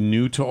who's like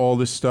new to all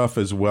this stuff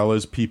as well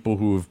as people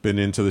who have been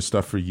into this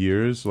stuff for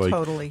years? Like,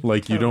 Totally.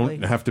 You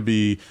don't have to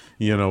be,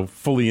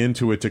 fully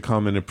into it to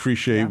come and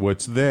appreciate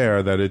what's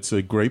there, that it's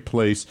a great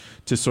place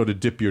to sort of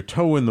dip your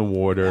toe in the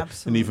water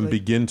and even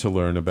begin to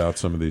learn about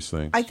some of these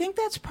things. I think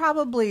that's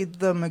probably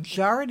the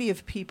majority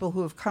of people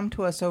who have come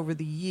to us over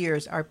the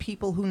years are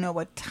people who know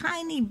a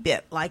tiny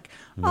bit, like,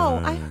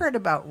 I heard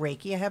about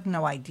Reiki. I have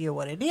no idea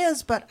what it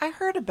is, but I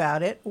heard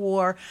about it.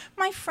 Or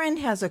my friend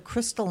has a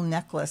crystal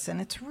necklace and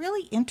it's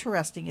really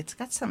interesting. It's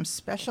got some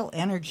special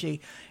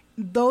energy.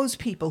 Those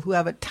people who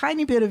have a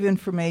tiny bit of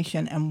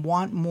information and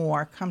want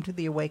more come to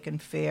the Awaken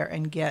Fair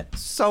and get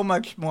so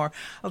much more.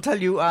 I'll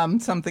tell you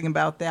something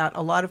about that.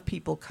 A lot of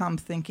people come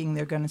thinking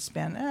they're going to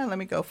spend, let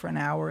me go for an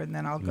hour and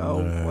then I'll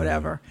go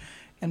whatever.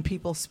 and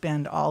people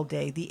spend all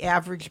day. The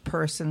average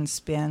person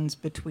spends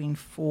between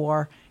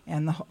 4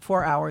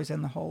 hours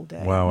in the whole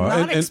day. Wow.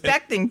 Not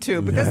expecting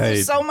to, because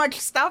there's so much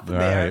stuff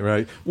there.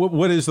 Right.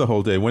 What is the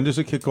whole day? When does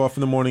it kick off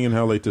in the morning, and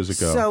how late does it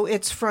go? So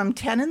it's from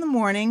 10 in the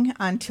morning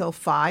until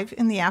 5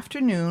 in the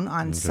afternoon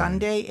on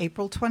Sunday,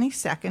 April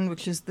 22nd,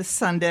 which is this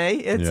Sunday.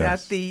 It's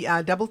at the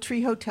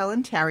Doubletree Hotel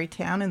in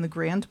Tarrytown in the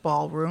Grand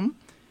Ballroom.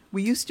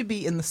 We used to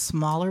be in the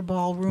smaller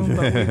ballroom,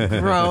 but we've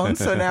grown,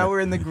 so now we're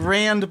in the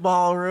Grand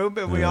Ballroom,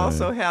 and we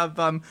also have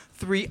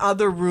 3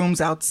 other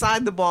rooms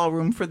outside the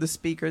ballroom for the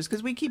speakers,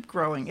 because we keep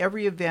growing.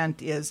 Every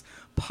event is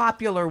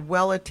popular,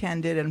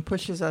 well-attended, and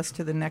pushes us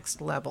to the next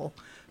level.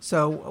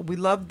 So we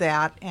love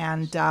that.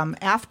 And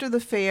after the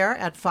fair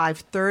at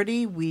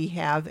 5:30, we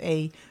have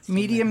a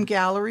medium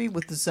gallery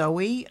with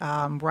Zoey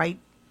right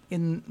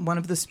in one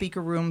of the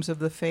speaker rooms of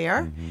the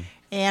fair.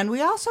 And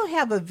we also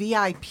have a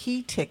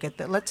VIP ticket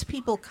that lets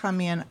people come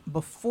in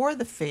before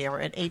the fair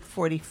at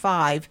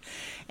 8:45,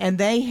 and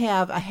they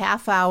have a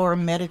half-hour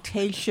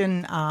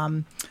meditation,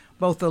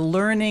 both a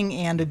learning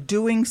and a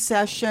doing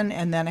session,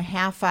 and then a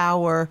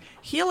half-hour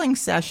healing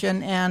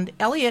session. And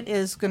Elliott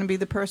is going to be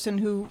the person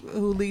who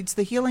leads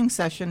the healing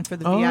session for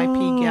the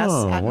VIP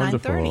guests at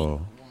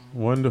 9:30.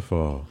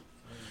 Wonderful.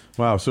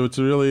 Wow, so it's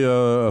really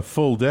a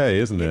full day,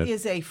 isn't it? It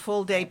is a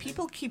full day.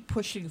 People keep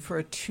pushing for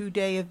a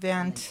 2-day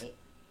event.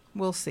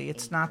 We'll see.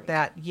 It's not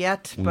that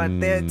yet, but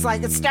it's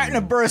like it's starting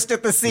to burst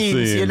at the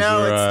seams, you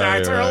know? It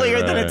starts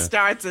earlier than it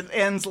starts. It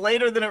ends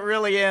later than it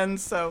really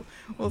ends, so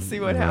we'll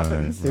see what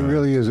happens. It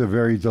really is a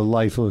very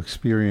delightful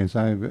experience.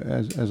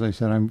 As I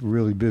said, I'm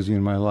really busy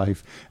in my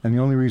life, and the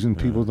only reason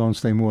people don't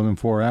stay more than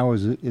 4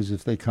 hours is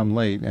if they come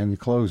late and it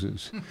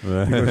closes.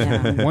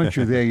 Because once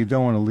you're there, you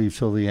don't want to leave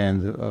till the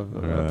end of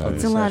the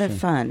It's a lot of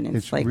fun.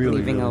 It's like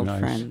really, leaving really old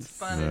nice. friends.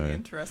 Fun and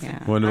interesting.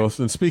 Yeah.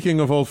 Wonderful. And speaking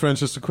of old friends,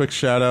 just a quick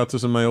shout out to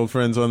some of my old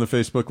friends on the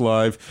Facebook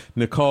Live.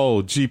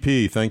 Nicole,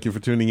 GP, thank you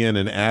for tuning in,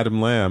 and Adam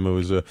Lamb, who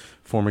was a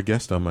former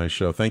guest on my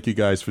show. Thank you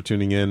guys for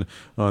tuning in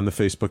on the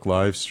Facebook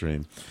live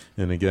stream.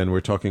 And again, we're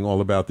talking all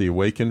about the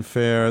Awaken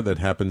Fair that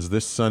happens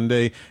this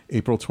Sunday,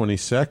 April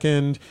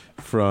 22nd,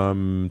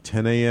 from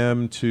 10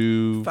 a.m.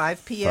 to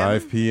 5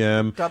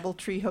 p.m.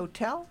 Doubletree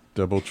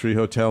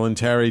Hotel in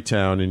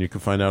Tarrytown, and you can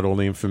find out all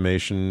the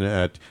information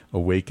at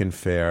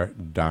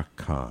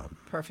awakenfair.com.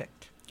 Perfect.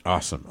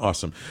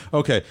 Awesome.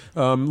 Okay,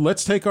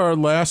 let's take our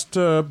last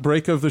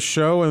break of the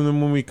show, and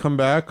then when we come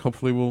back,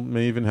 hopefully we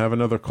may even have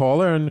another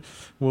caller, and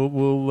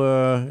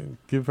we'll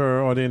give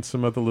our audience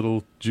some other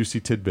little juicy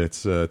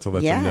tidbits to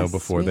let them know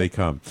before they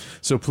come.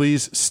 So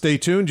please stay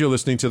tuned. You're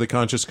listening to the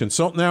Conscious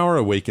Consultant Hour,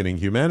 Awakening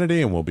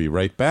Humanity, and we'll be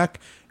right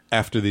back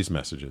after these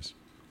messages.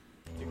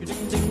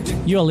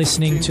 You're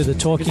listening to the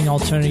Talking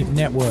Alternative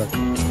Network.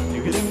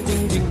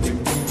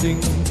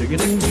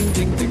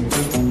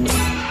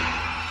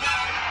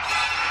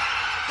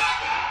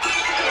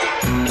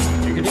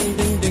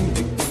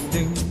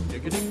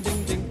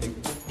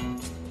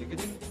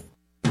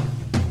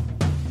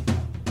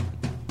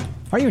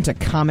 Are you into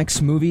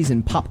comics, movies,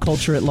 and pop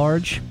culture at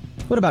large?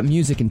 What about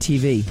music and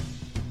TV?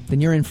 Then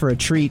you're in for a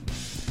treat.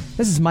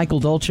 This is Michael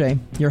Dolce,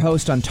 your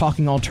host on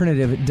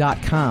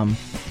TalkingAlternative.com.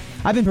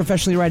 I've been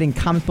professionally writing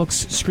comic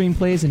books,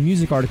 screenplays, and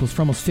music articles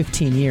for almost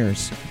 15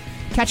 years.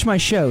 Catch my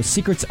show,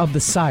 Secrets of the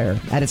Sire,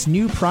 at its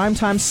new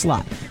primetime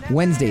slot,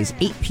 Wednesdays,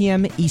 8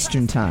 p.m.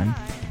 Eastern Time,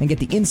 and get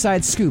the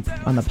inside scoop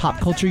on the pop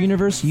culture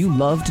universe you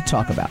love to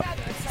talk about.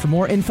 For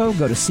more info,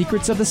 go to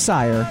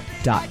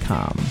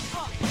secretsofthesire.com.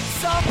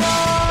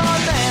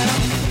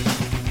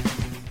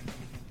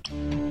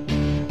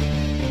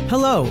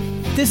 Hello,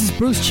 this is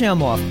Bruce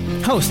Chamoff,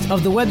 host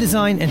of the Web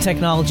Design and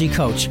Technology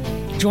Coach.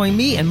 Join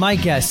me and my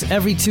guests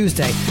every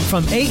Tuesday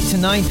from 8 to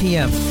 9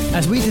 p.m.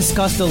 as we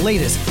discuss the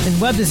latest in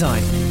web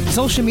design,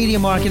 social media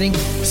marketing,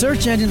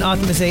 search engine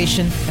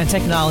optimization, and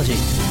technology.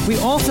 We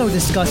also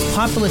discuss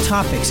popular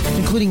topics,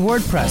 including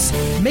WordPress,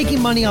 making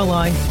money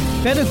online,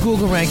 better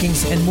Google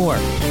rankings, and more.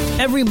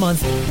 Every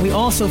month, we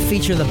also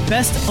feature the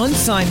best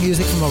unsigned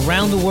music from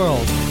around the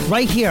world,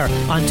 right here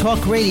on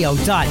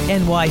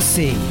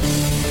talkradio.nyc.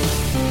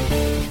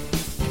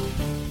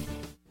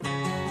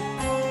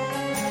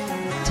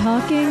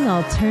 Talking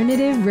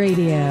Alternative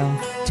Radio,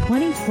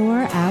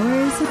 24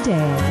 hours a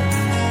day.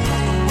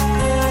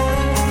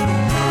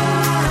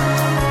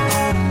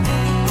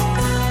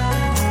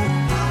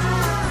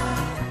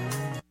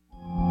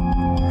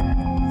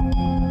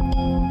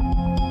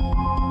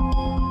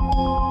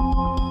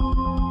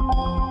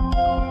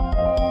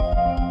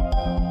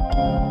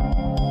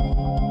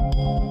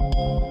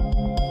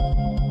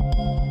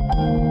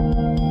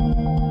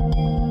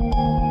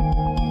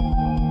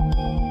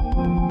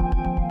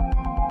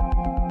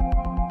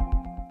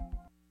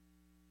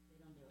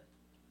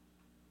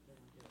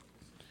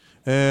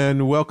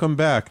 And welcome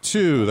back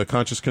to the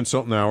Conscious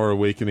Consultant Hour,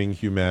 Awakening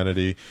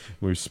Humanity.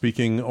 We're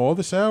speaking all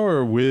this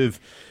hour with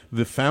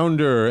the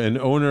founder and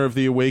owner of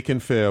the Awaken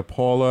Fair,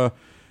 Paula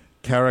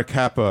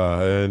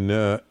Caracappa,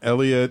 and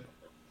Elliott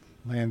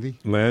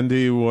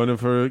Landy, one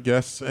of her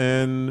guests,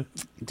 and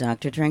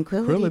Dr.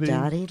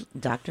 Tranquility.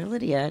 Dr.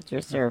 Lydia at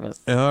your service.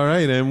 All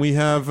right, and we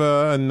have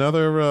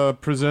another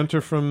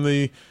presenter from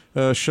the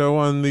show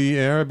on the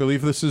air. I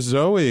believe this is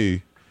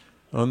Zoey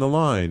on the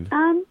line.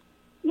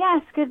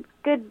 Yes,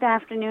 good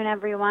afternoon,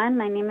 everyone.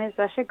 My name is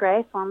Sasha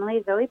Gray,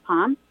 formerly Zoe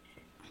Palm,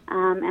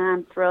 and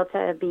I'm thrilled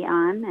to be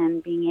on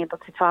and being able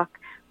to talk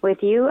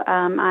with you.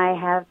 I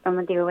have been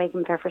with the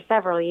Awaken Fair for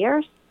several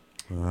years.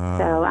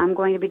 So I'm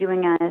going to be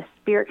doing a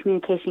spirit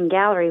communication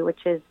gallery,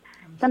 which is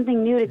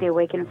something new to the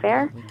Awaken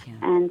Fair.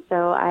 And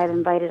so I've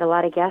invited a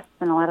lot of guests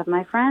and a lot of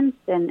my friends,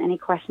 and any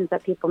questions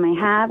that people may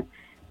have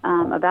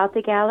about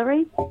the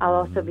gallery. I'll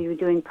also be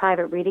doing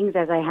private readings,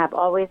 as I have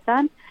always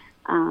done.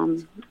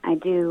 I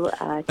do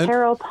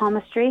tarot,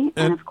 palmistry,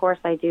 and of course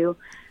I do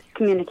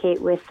communicate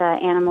with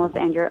animals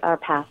and our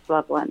past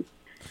loved ones.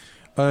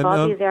 So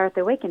I'll be there at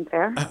the Awaken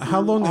Fair.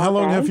 How long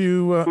have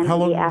you? How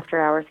long? The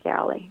After Hours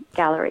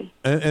gallery.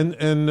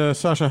 And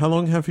Sasha, how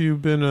long have you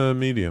been a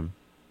medium?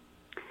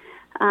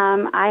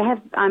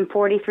 I'm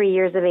 43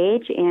 years of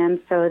age, and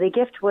so the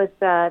gift was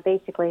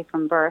basically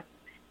from birth.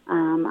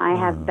 I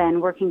have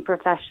been working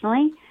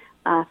professionally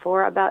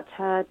for about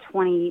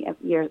 20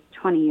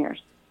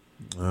 years.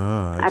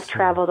 I've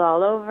traveled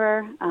all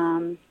over.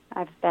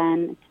 I've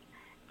been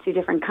to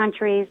different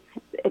countries.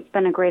 It's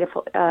been a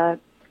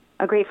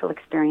grateful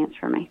experience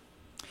for me.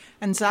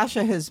 And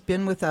Sasha has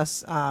been with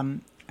us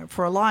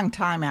for a long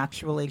time,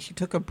 actually. She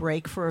took a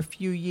break for a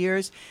few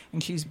years,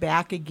 and she's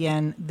back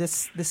again.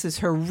 This is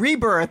her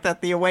rebirth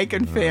at the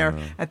Awaken Fair,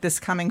 at this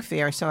coming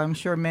fair. So I'm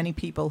sure many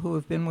people who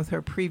have been with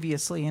her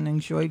previously and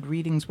enjoyed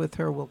readings with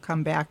her will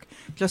come back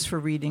just for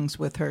readings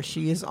with her.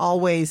 She is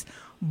always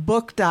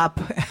booked up,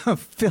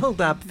 filled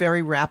up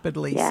very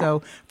rapidly. Yeah.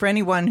 So for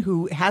anyone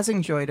who has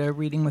enjoyed a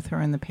reading with her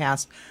in the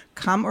past,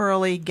 come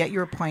early, get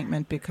your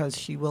appointment, because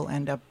she will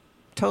end up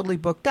totally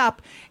booked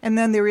up. And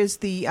then there is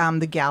the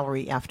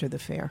gallery after the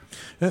fair.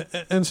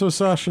 And so,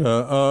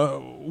 Sasha,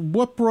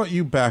 what brought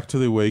you back to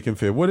the Awaken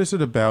Fair? What is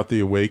it about the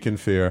Awaken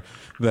Fair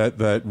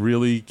that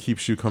really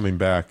keeps you coming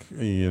back,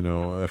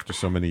 after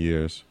so many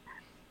years?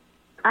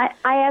 I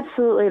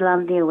absolutely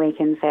love the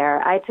Awaken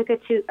Fair. I took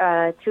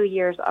a 2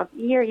 years off,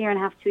 year and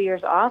a half, 2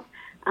 years off,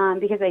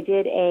 because I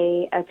did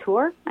a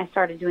tour. I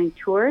started doing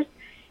tours,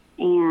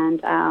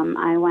 and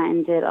I went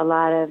and did a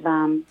lot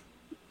of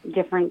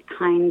different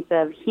kinds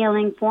of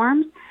healing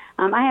forms.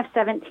 I have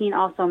 17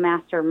 also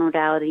master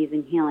modalities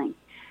in healing.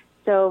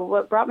 So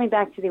what brought me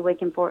back to the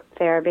Awaken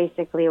Fair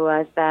basically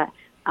was that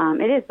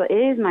it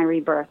is my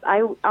rebirth.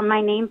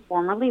 My name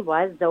formerly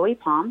was Zoe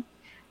Palm.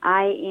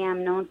 I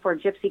am known for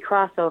gypsy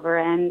crossover,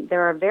 and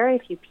there are very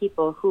few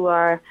people who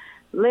are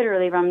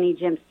literally Romney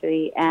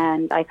Gypsy,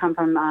 and I come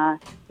from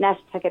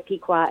Nashoteka,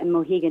 Pequot, and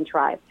Mohegan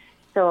tribe.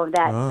 So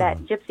that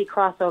gypsy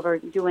crossover,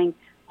 doing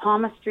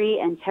palmistry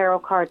and tarot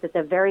cards at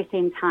the very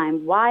same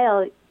time,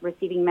 while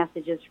receiving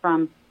messages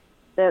from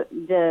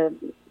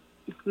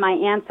my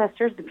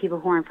ancestors, the people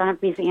who are in front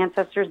of me, the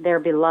ancestors,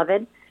 their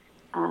beloved,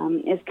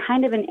 is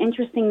kind of an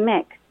interesting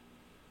mix.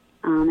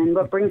 And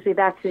what brings me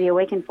back to the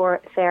Awaken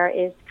Fair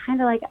is kind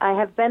of like I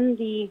have been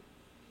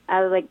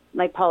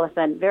like Paula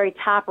said, very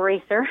top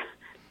racer.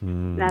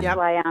 That's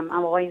why I'm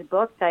always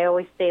booked. I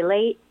always stay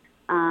late.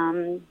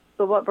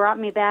 But what brought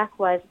me back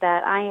was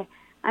that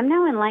I'm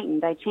now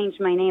enlightened. I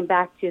changed my name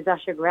back to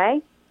Sasha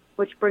Gray,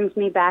 which brings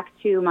me back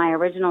to my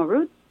original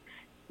roots.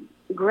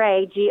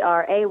 Gray,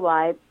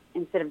 Gray,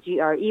 instead of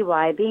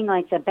Grey, being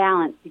like the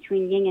balance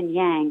between yin and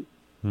yang.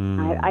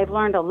 I've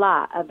learned a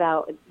lot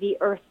about the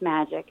earth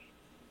magic.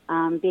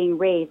 Being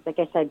raised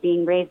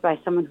by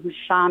someone who's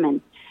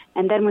shaman.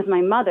 And then with my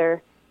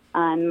mother,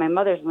 my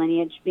mother's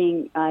lineage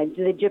being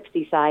the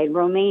gypsy side,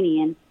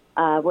 Romanian,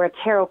 where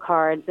tarot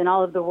cards and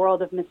all of the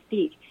world of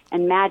mystique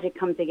and magic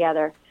come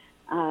together.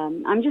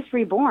 I'm just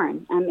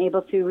reborn. I'm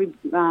able to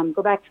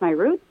go back to my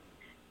roots,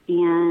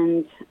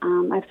 and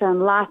I've done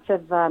lots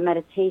of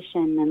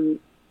meditation, and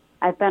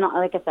I've been,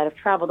 like I said, I've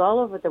traveled all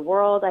over the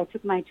world. I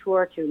took my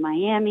tour to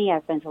Miami.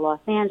 I've been to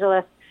Los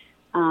Angeles.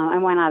 I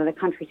went out of the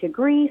country to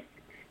Greece.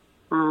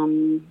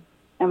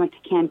 I went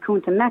to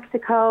Cancun to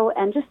Mexico,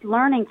 and just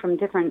learning from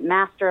different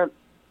master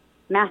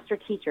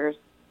teachers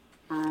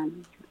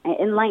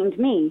enlightened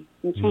me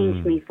and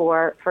changed me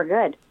for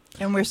good.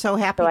 And we're so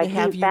happy to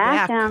have you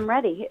back. And I'm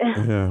ready.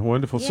 Yeah,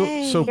 wonderful.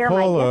 Yay. So Share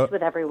Paula, my gifts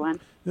with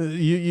everyone.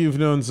 You've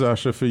known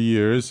Sasha for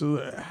years.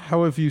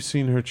 How have you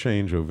seen her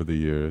change over the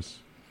years?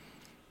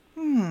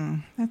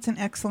 That's an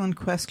excellent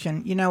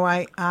question.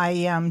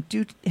 I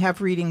do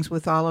have readings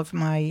with all of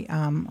my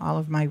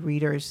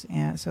readers,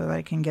 so that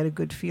I can get a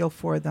good feel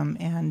for them.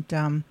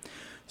 And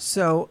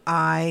so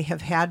I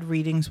have had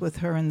readings with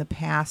her in the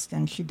past,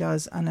 and she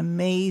does an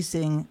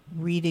amazing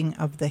reading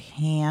of the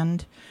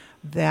hand.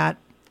 That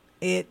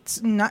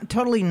it's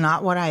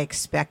not what I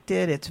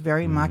expected. It's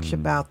very much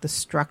about the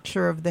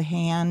structure of the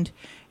hand,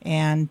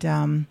 and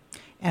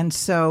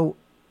so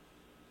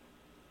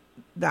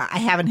I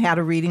haven't had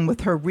a reading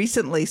with her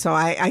recently, so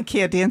I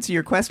can't answer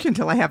your question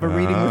until I have a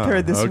reading with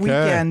her this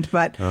weekend.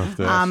 But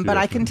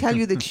I can tell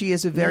you that she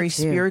is a very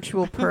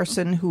spiritual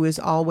person who is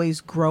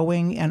always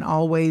growing and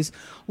always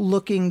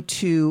looking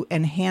to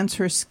enhance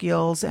her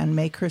skills and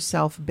make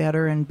herself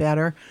better and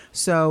better.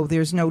 So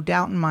there's no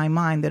doubt in my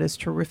mind that as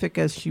terrific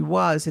as she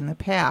was in the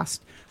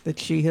past, that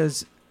she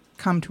has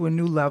come to a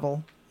new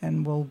level.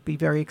 And we'll be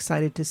very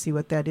excited to see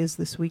what that is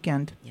this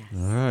weekend. Yes.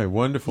 All right,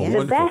 wonderful.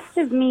 The best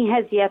of me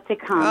has yet to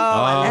come. Oh,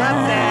 I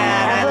love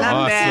that. I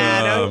love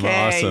that.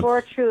 Okay. Awesome.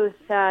 For truth,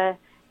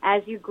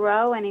 as you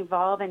grow and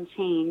evolve and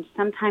change,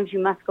 sometimes you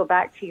must go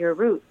back to your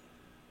roots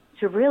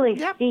to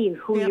really see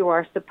who you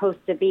are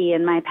supposed to be.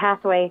 In my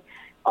pathway,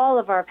 all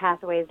of our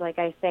pathways, like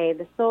I say,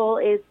 the soul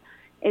is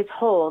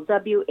whole,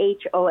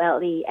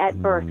 W-H-O-L-E, at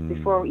birth,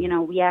 before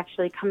we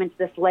actually come into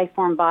this life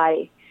form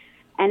body.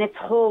 And it's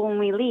whole when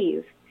we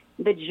leave.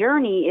 The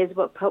journey is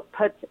what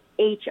puts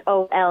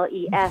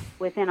H-O-L-E-S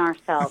within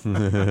ourselves.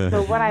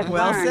 So what I've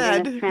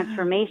learned in this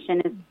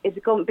transformation is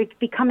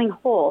becoming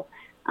whole,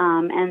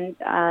 and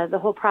the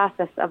whole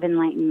process of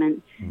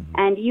enlightenment.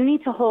 And you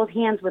need to hold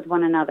hands with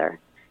one another.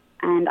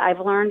 And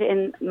I've learned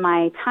in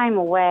my time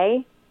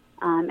away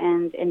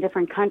and in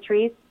different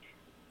countries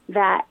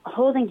that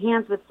holding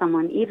hands with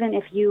someone, even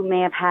if you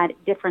may have had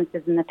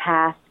differences in the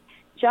past,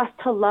 just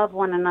to love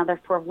one another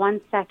for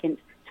 1 second,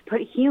 to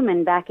put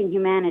human back in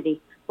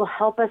humanity, will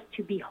help us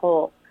to be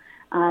whole.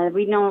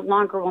 We no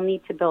longer will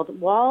need to build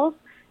walls.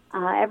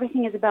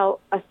 Everything is about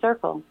a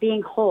circle,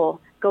 being whole,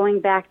 going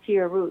back to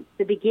your roots.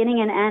 The beginning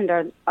and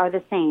end are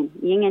the same.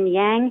 Yin and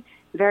yang,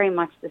 very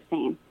much the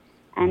same.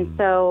 And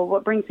so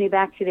what brings me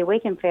back to the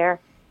Awaken Fair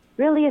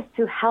really is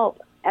to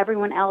help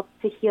everyone else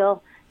to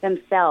heal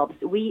themselves.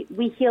 We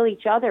heal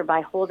each other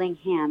by holding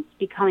hands,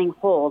 becoming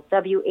whole,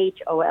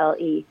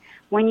 W-H-O-L-E.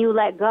 When you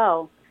let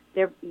go,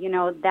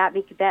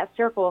 that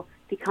circle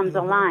becomes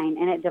a line,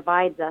 and it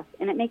divides us,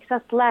 and it makes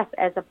us less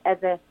as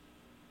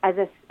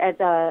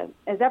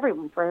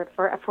everyone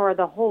for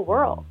the whole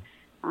world.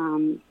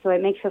 So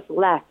it makes us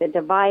less. It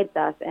divides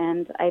us,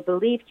 and I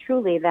believe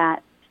truly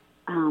that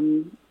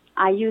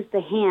I use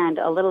the hand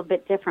a little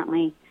bit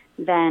differently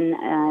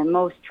than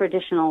most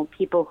traditional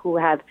people who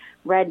have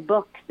read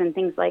books and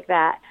things like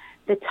that.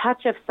 The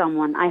touch of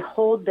someone, I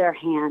hold their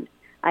hand.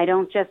 I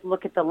don't just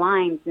look at the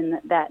lines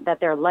that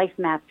their life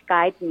map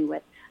guides me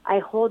with. I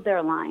hold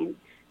their lines,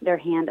 their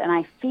hand, and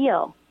I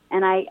feel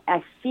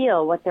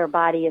what their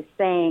body is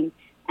saying,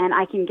 and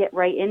I can get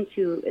right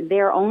into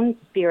their own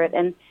spirit,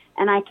 and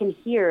I can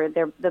hear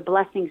the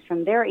blessings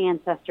from their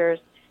ancestors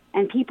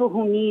and people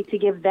who need to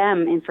give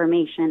them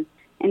information.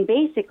 And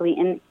basically,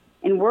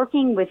 in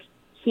working with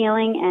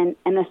healing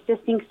and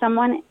assisting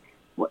someone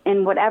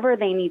in whatever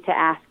they need to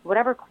ask,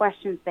 whatever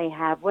questions they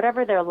have,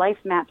 whatever their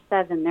life map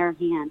says in their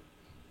hand,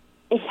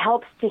 it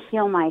helps to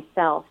heal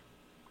myself.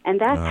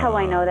 And that's how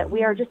I know that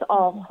we are just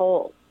all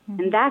whole.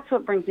 And that's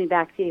what brings me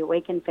back to the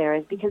Awaken Fair,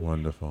 is because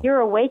your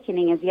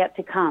awakening is yet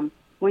to come.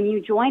 When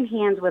you join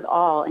hands with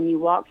all and you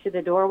walk through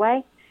the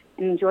doorway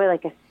and enjoy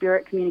like a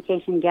spirit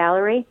communication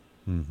gallery,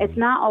 it's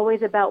not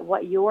always about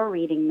what your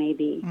reading may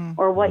be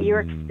or what your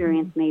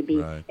experience may be.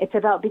 Right. It's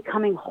about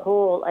becoming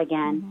whole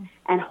again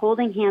and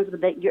holding hands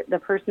with the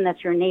person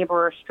that's your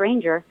neighbor or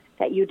stranger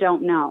that you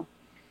don't know.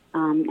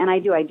 And I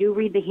do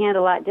read the hand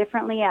a lot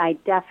differently. I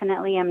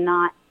definitely am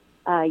not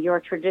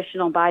your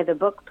traditional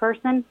by-the-book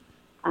person.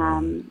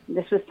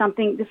 This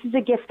is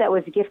a gift that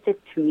was gifted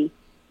to me.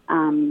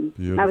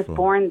 I was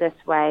born this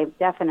way,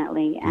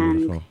 definitely.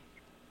 Beautiful. And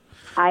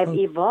I've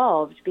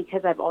evolved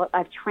because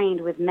I've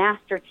trained with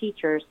master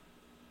teachers.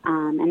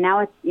 And now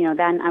it's,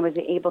 then I was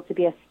able to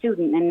be a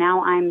student, and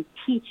now I'm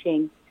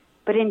teaching.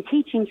 But in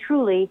teaching,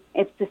 truly,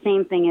 it's the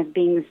same thing as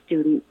being a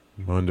student.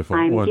 Wonderful.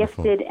 I'm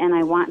gifted, and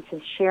I want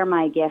to share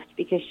my gift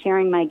because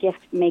sharing my gift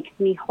makes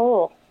me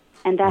whole.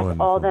 And that's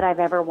all that I've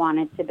ever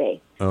wanted to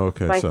be.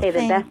 Okay. So I say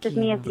the best of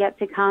me is yet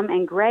to come,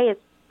 and gray is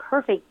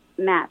perfect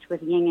match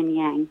with yin and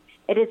yang.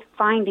 It is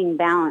finding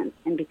balance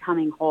and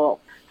becoming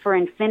whole. For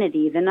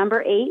infinity, the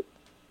number 8,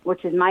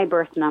 which is my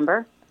birth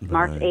number,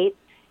 March 8th,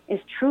 is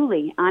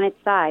truly on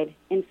its side,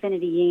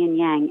 infinity, yin and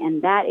yang,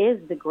 and that is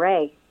the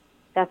gray.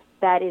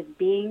 That is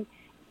being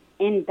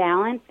in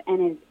balance,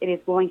 and it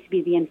is going to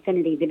be the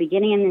infinity. The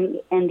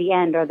beginning and the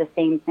end are the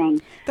same thing.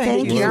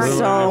 Thank you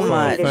so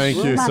much. Thank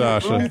you,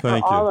 Sasha.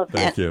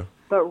 Thank you.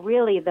 But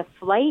really, the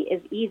flight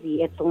is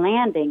easy. It's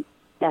landing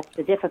that's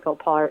the difficult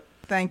part.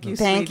 Thank you,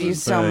 Thank you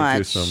so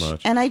much.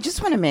 And I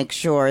just want to make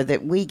sure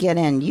that we get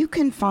in. You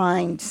can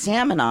find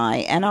Sam and I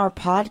and our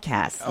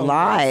podcast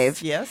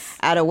live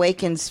at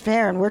Awaken's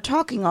Fair. And we're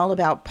talking all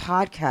about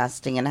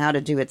podcasting and how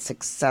to do it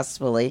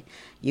successfully.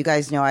 You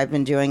guys know I've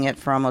been doing it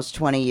for almost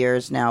 20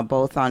 years now,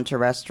 both on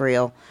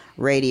terrestrial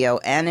radio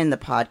and in the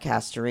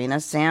podcast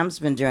arena. Sam's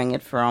been doing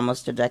it for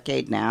almost a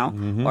decade now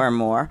or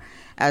more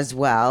as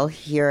well,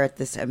 here at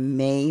this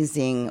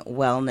amazing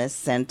wellness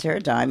center,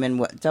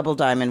 Double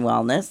Diamond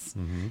Wellness,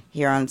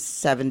 here on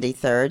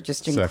 73rd,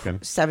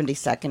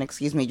 72nd,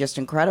 excuse me, just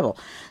incredible.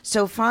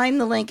 So find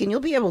the link and you'll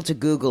be able to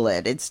Google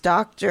it. It's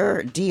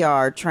Dr.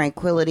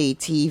 Tranquility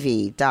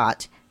TV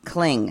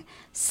 .cling,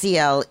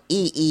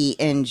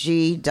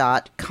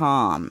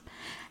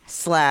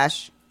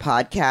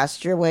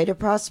 CLEENG.com/podcast your way to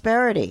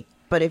prosperity.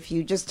 But if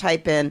you just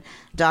type in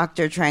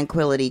Dr.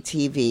 Tranquility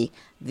TV,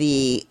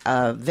 the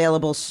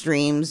available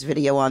streams,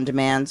 video on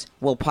demands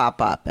will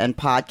pop up, and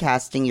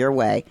podcasting your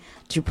way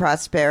to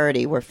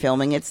prosperity. We're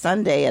filming it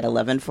Sunday at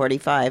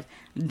 11:45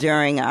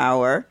 during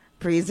our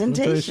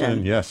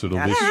presentation. Yes, it'll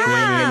be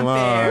streaming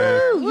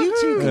live. Woo, you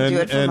too can do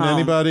it from and home.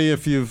 anybody,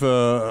 if you've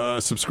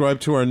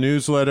subscribed to our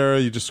newsletter,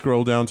 you just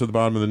scroll down to the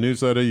bottom of the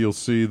newsletter. You'll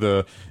see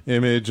the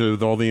image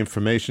with all the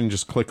information.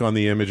 Just click on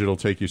the image. It'll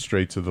take you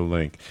straight to the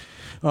link.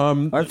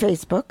 Or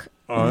Facebook.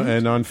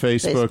 And on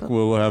Facebook,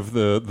 we'll have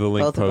the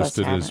link Both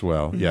posted as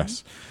well.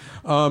 Yes.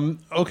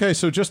 Okay,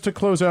 so just to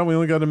close out, we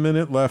only got a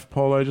minute left.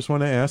 Paula, I just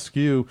want to ask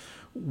you,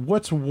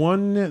 what's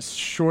one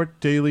short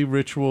daily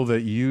ritual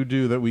that you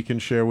do that we can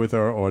share with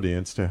our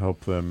audience to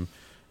help them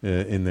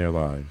in their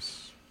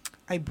lives?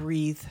 I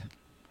breathe.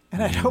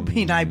 And I don't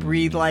mean I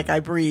breathe like I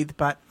breathe,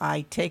 but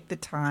I take the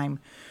time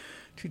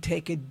to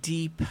take a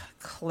deep,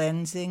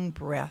 cleansing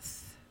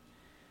breath,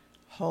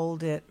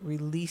 hold it,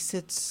 release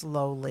it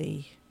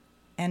slowly.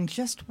 And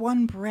just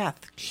one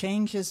breath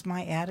changes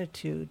my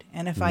attitude.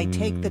 And if I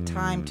take the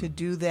time to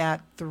do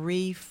that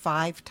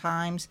 3-5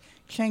 times,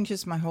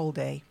 changes my whole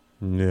day.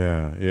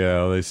 Yeah.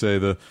 They say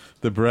the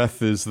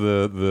breath is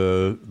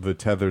the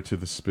tether to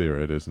the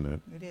spirit, isn't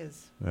it? It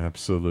is.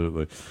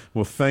 Absolutely.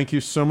 Well, thank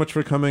you so much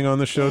for coming on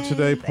the show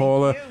today,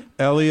 Paula.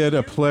 Elliott,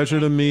 a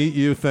pleasure to meet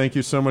you. Thank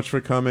you so much for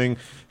coming.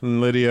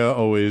 And Lydia,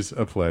 always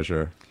a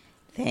pleasure.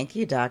 Thank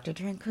you, Dr.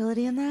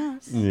 Tranquility in the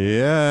house.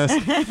 Yes.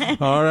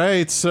 All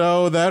right.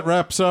 So that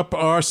wraps up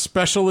our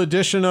special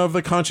edition of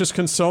the Conscious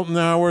Consultant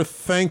Hour.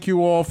 Thank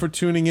you all for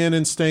tuning in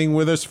and staying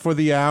with us for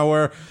the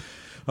hour.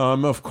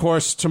 Of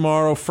course,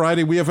 tomorrow,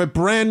 Friday, we have a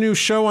brand new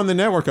show on the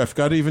network. I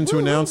forgot even to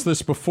announce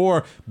this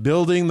before.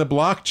 Building the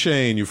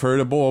Blockchain. You've heard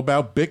all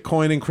about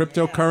Bitcoin and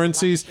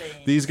cryptocurrencies.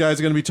 These guys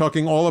are going to be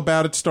talking all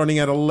about it starting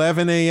at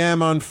 11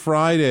 a.m. on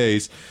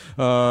Fridays.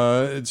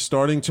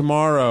 Starting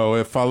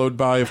tomorrow, followed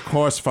by, of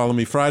course, Follow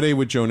Me Friday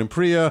with Joan and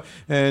Priya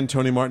and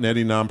Tony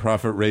Martignetti,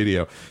 Nonprofit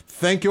Radio.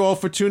 Thank you all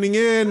for tuning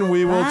in.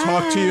 We will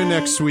talk to you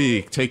next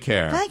week. Take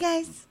care. Bye,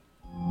 guys.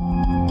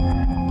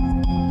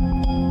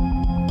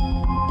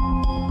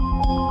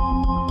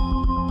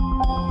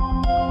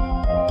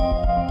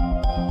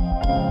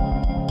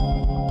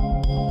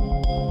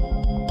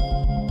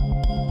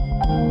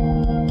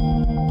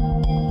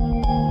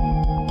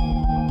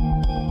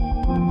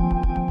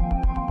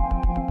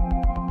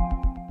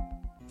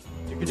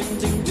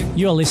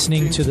 You're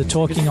listening to the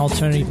Talking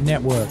Alternative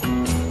Network.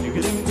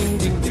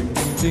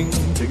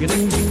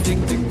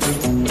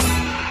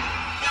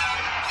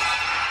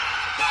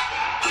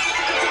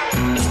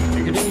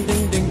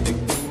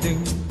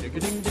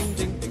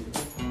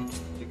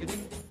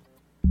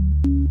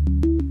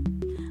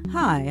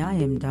 Hi, I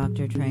am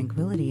Dr.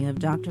 Tranquility of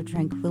Dr.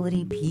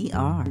 Tranquility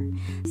PR,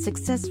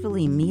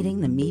 successfully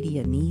meeting the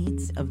media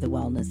needs of the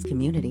wellness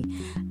community.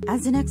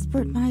 As an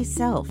expert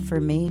myself for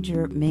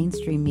major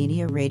mainstream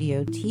media,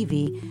 radio,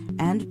 TV,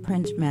 and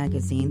print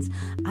magazines,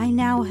 I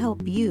now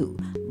help you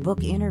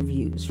book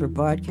interviews for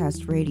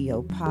broadcast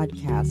radio,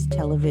 podcast,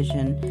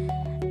 television,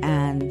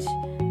 and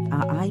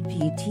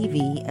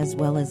IPTV, as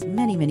well as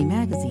many, many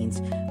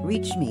magazines.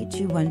 Reach me,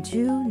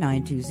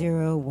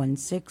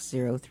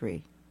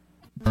 212-920-1603.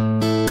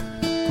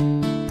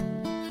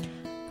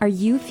 Are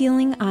you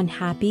feeling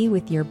unhappy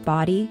with your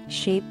body,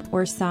 shape,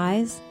 or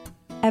size?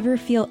 Ever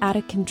feel out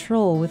of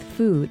control with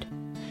food?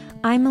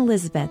 I'm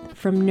Elizabeth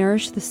from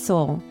Nourish the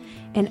Soul,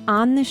 and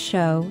on the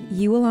show,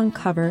 you will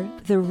uncover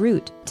the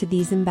root to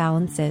these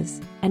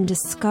imbalances and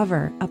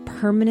discover a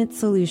permanent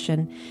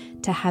solution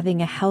to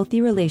having a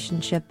healthy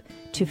relationship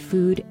to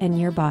food and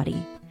your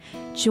body.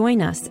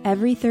 Join us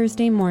every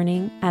Thursday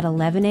morning at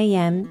 11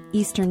 a.m.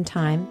 Eastern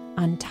Time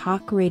on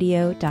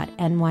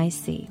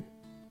talkradio.nyc.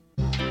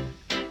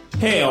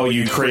 Hey, all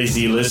you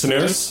crazy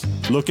listeners.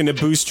 Looking to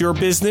boost your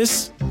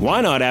business?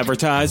 Why not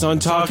advertise on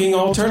Talking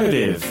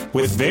Alternative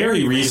with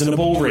very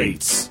reasonable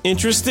rates?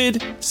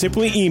 Interested?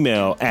 Simply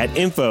email at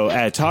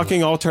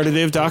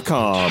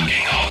info@talkingalternative.com.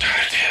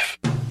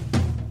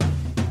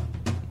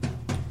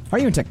 Are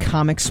you into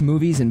comics,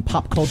 movies, and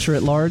pop culture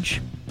at large?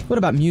 What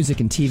about music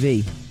and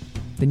TV?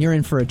 Then you're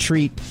in for a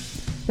treat.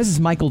 This is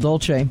Michael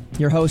Dolce,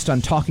 your host on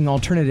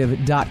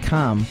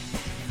TalkingAlternative.com.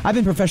 I've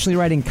been professionally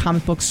writing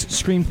comic books,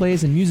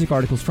 screenplays, and music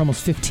articles for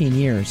almost 15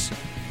 years.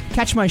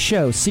 Catch my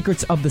show,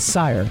 Secrets of the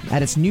Sire,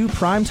 at its new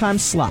primetime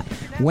slot,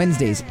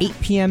 Wednesdays, 8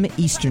 p.m.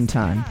 Eastern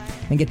Time,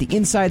 and get the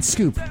inside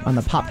scoop on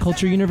the pop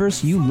culture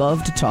universe you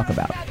love to talk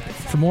about.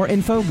 For more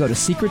info, go to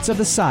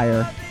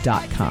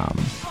secretsofthesire.com.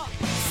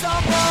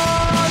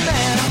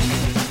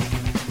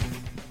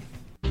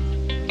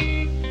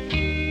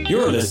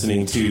 You're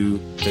listening to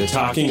the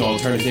Talking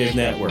Alternative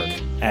Network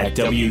at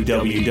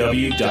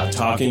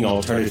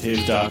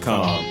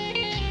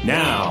www.talkingalternative.com.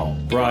 Now,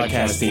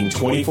 broadcasting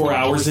 24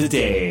 hours a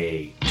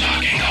day.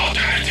 Talking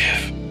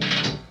Alternative.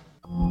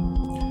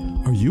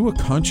 Are you a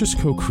conscious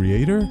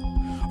co-creator?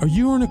 Are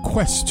you on a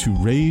quest to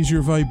raise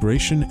your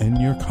vibration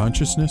and your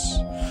consciousness?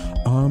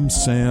 I'm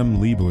Sam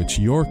Leibowitz,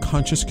 your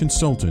conscious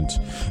consultant,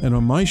 and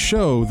on my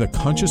show, The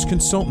Conscious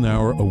Consultant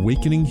Hour,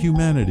 Awakening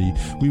Humanity,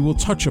 we will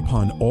touch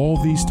upon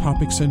all these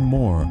topics and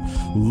more.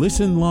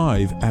 Listen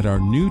live at our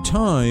new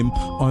time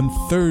on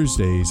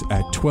Thursdays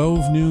at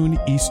 12 noon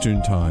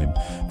Eastern Time.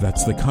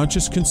 That's The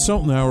Conscious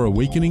Consultant Hour,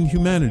 Awakening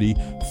Humanity,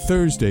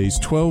 Thursdays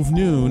 12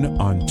 noon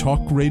on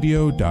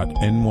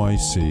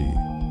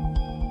talkradio.nyc.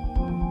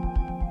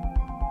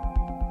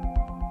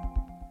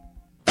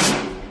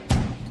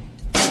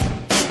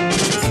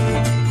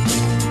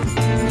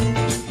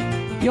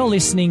 You're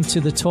listening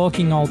to the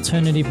Talking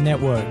Alternative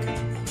Network.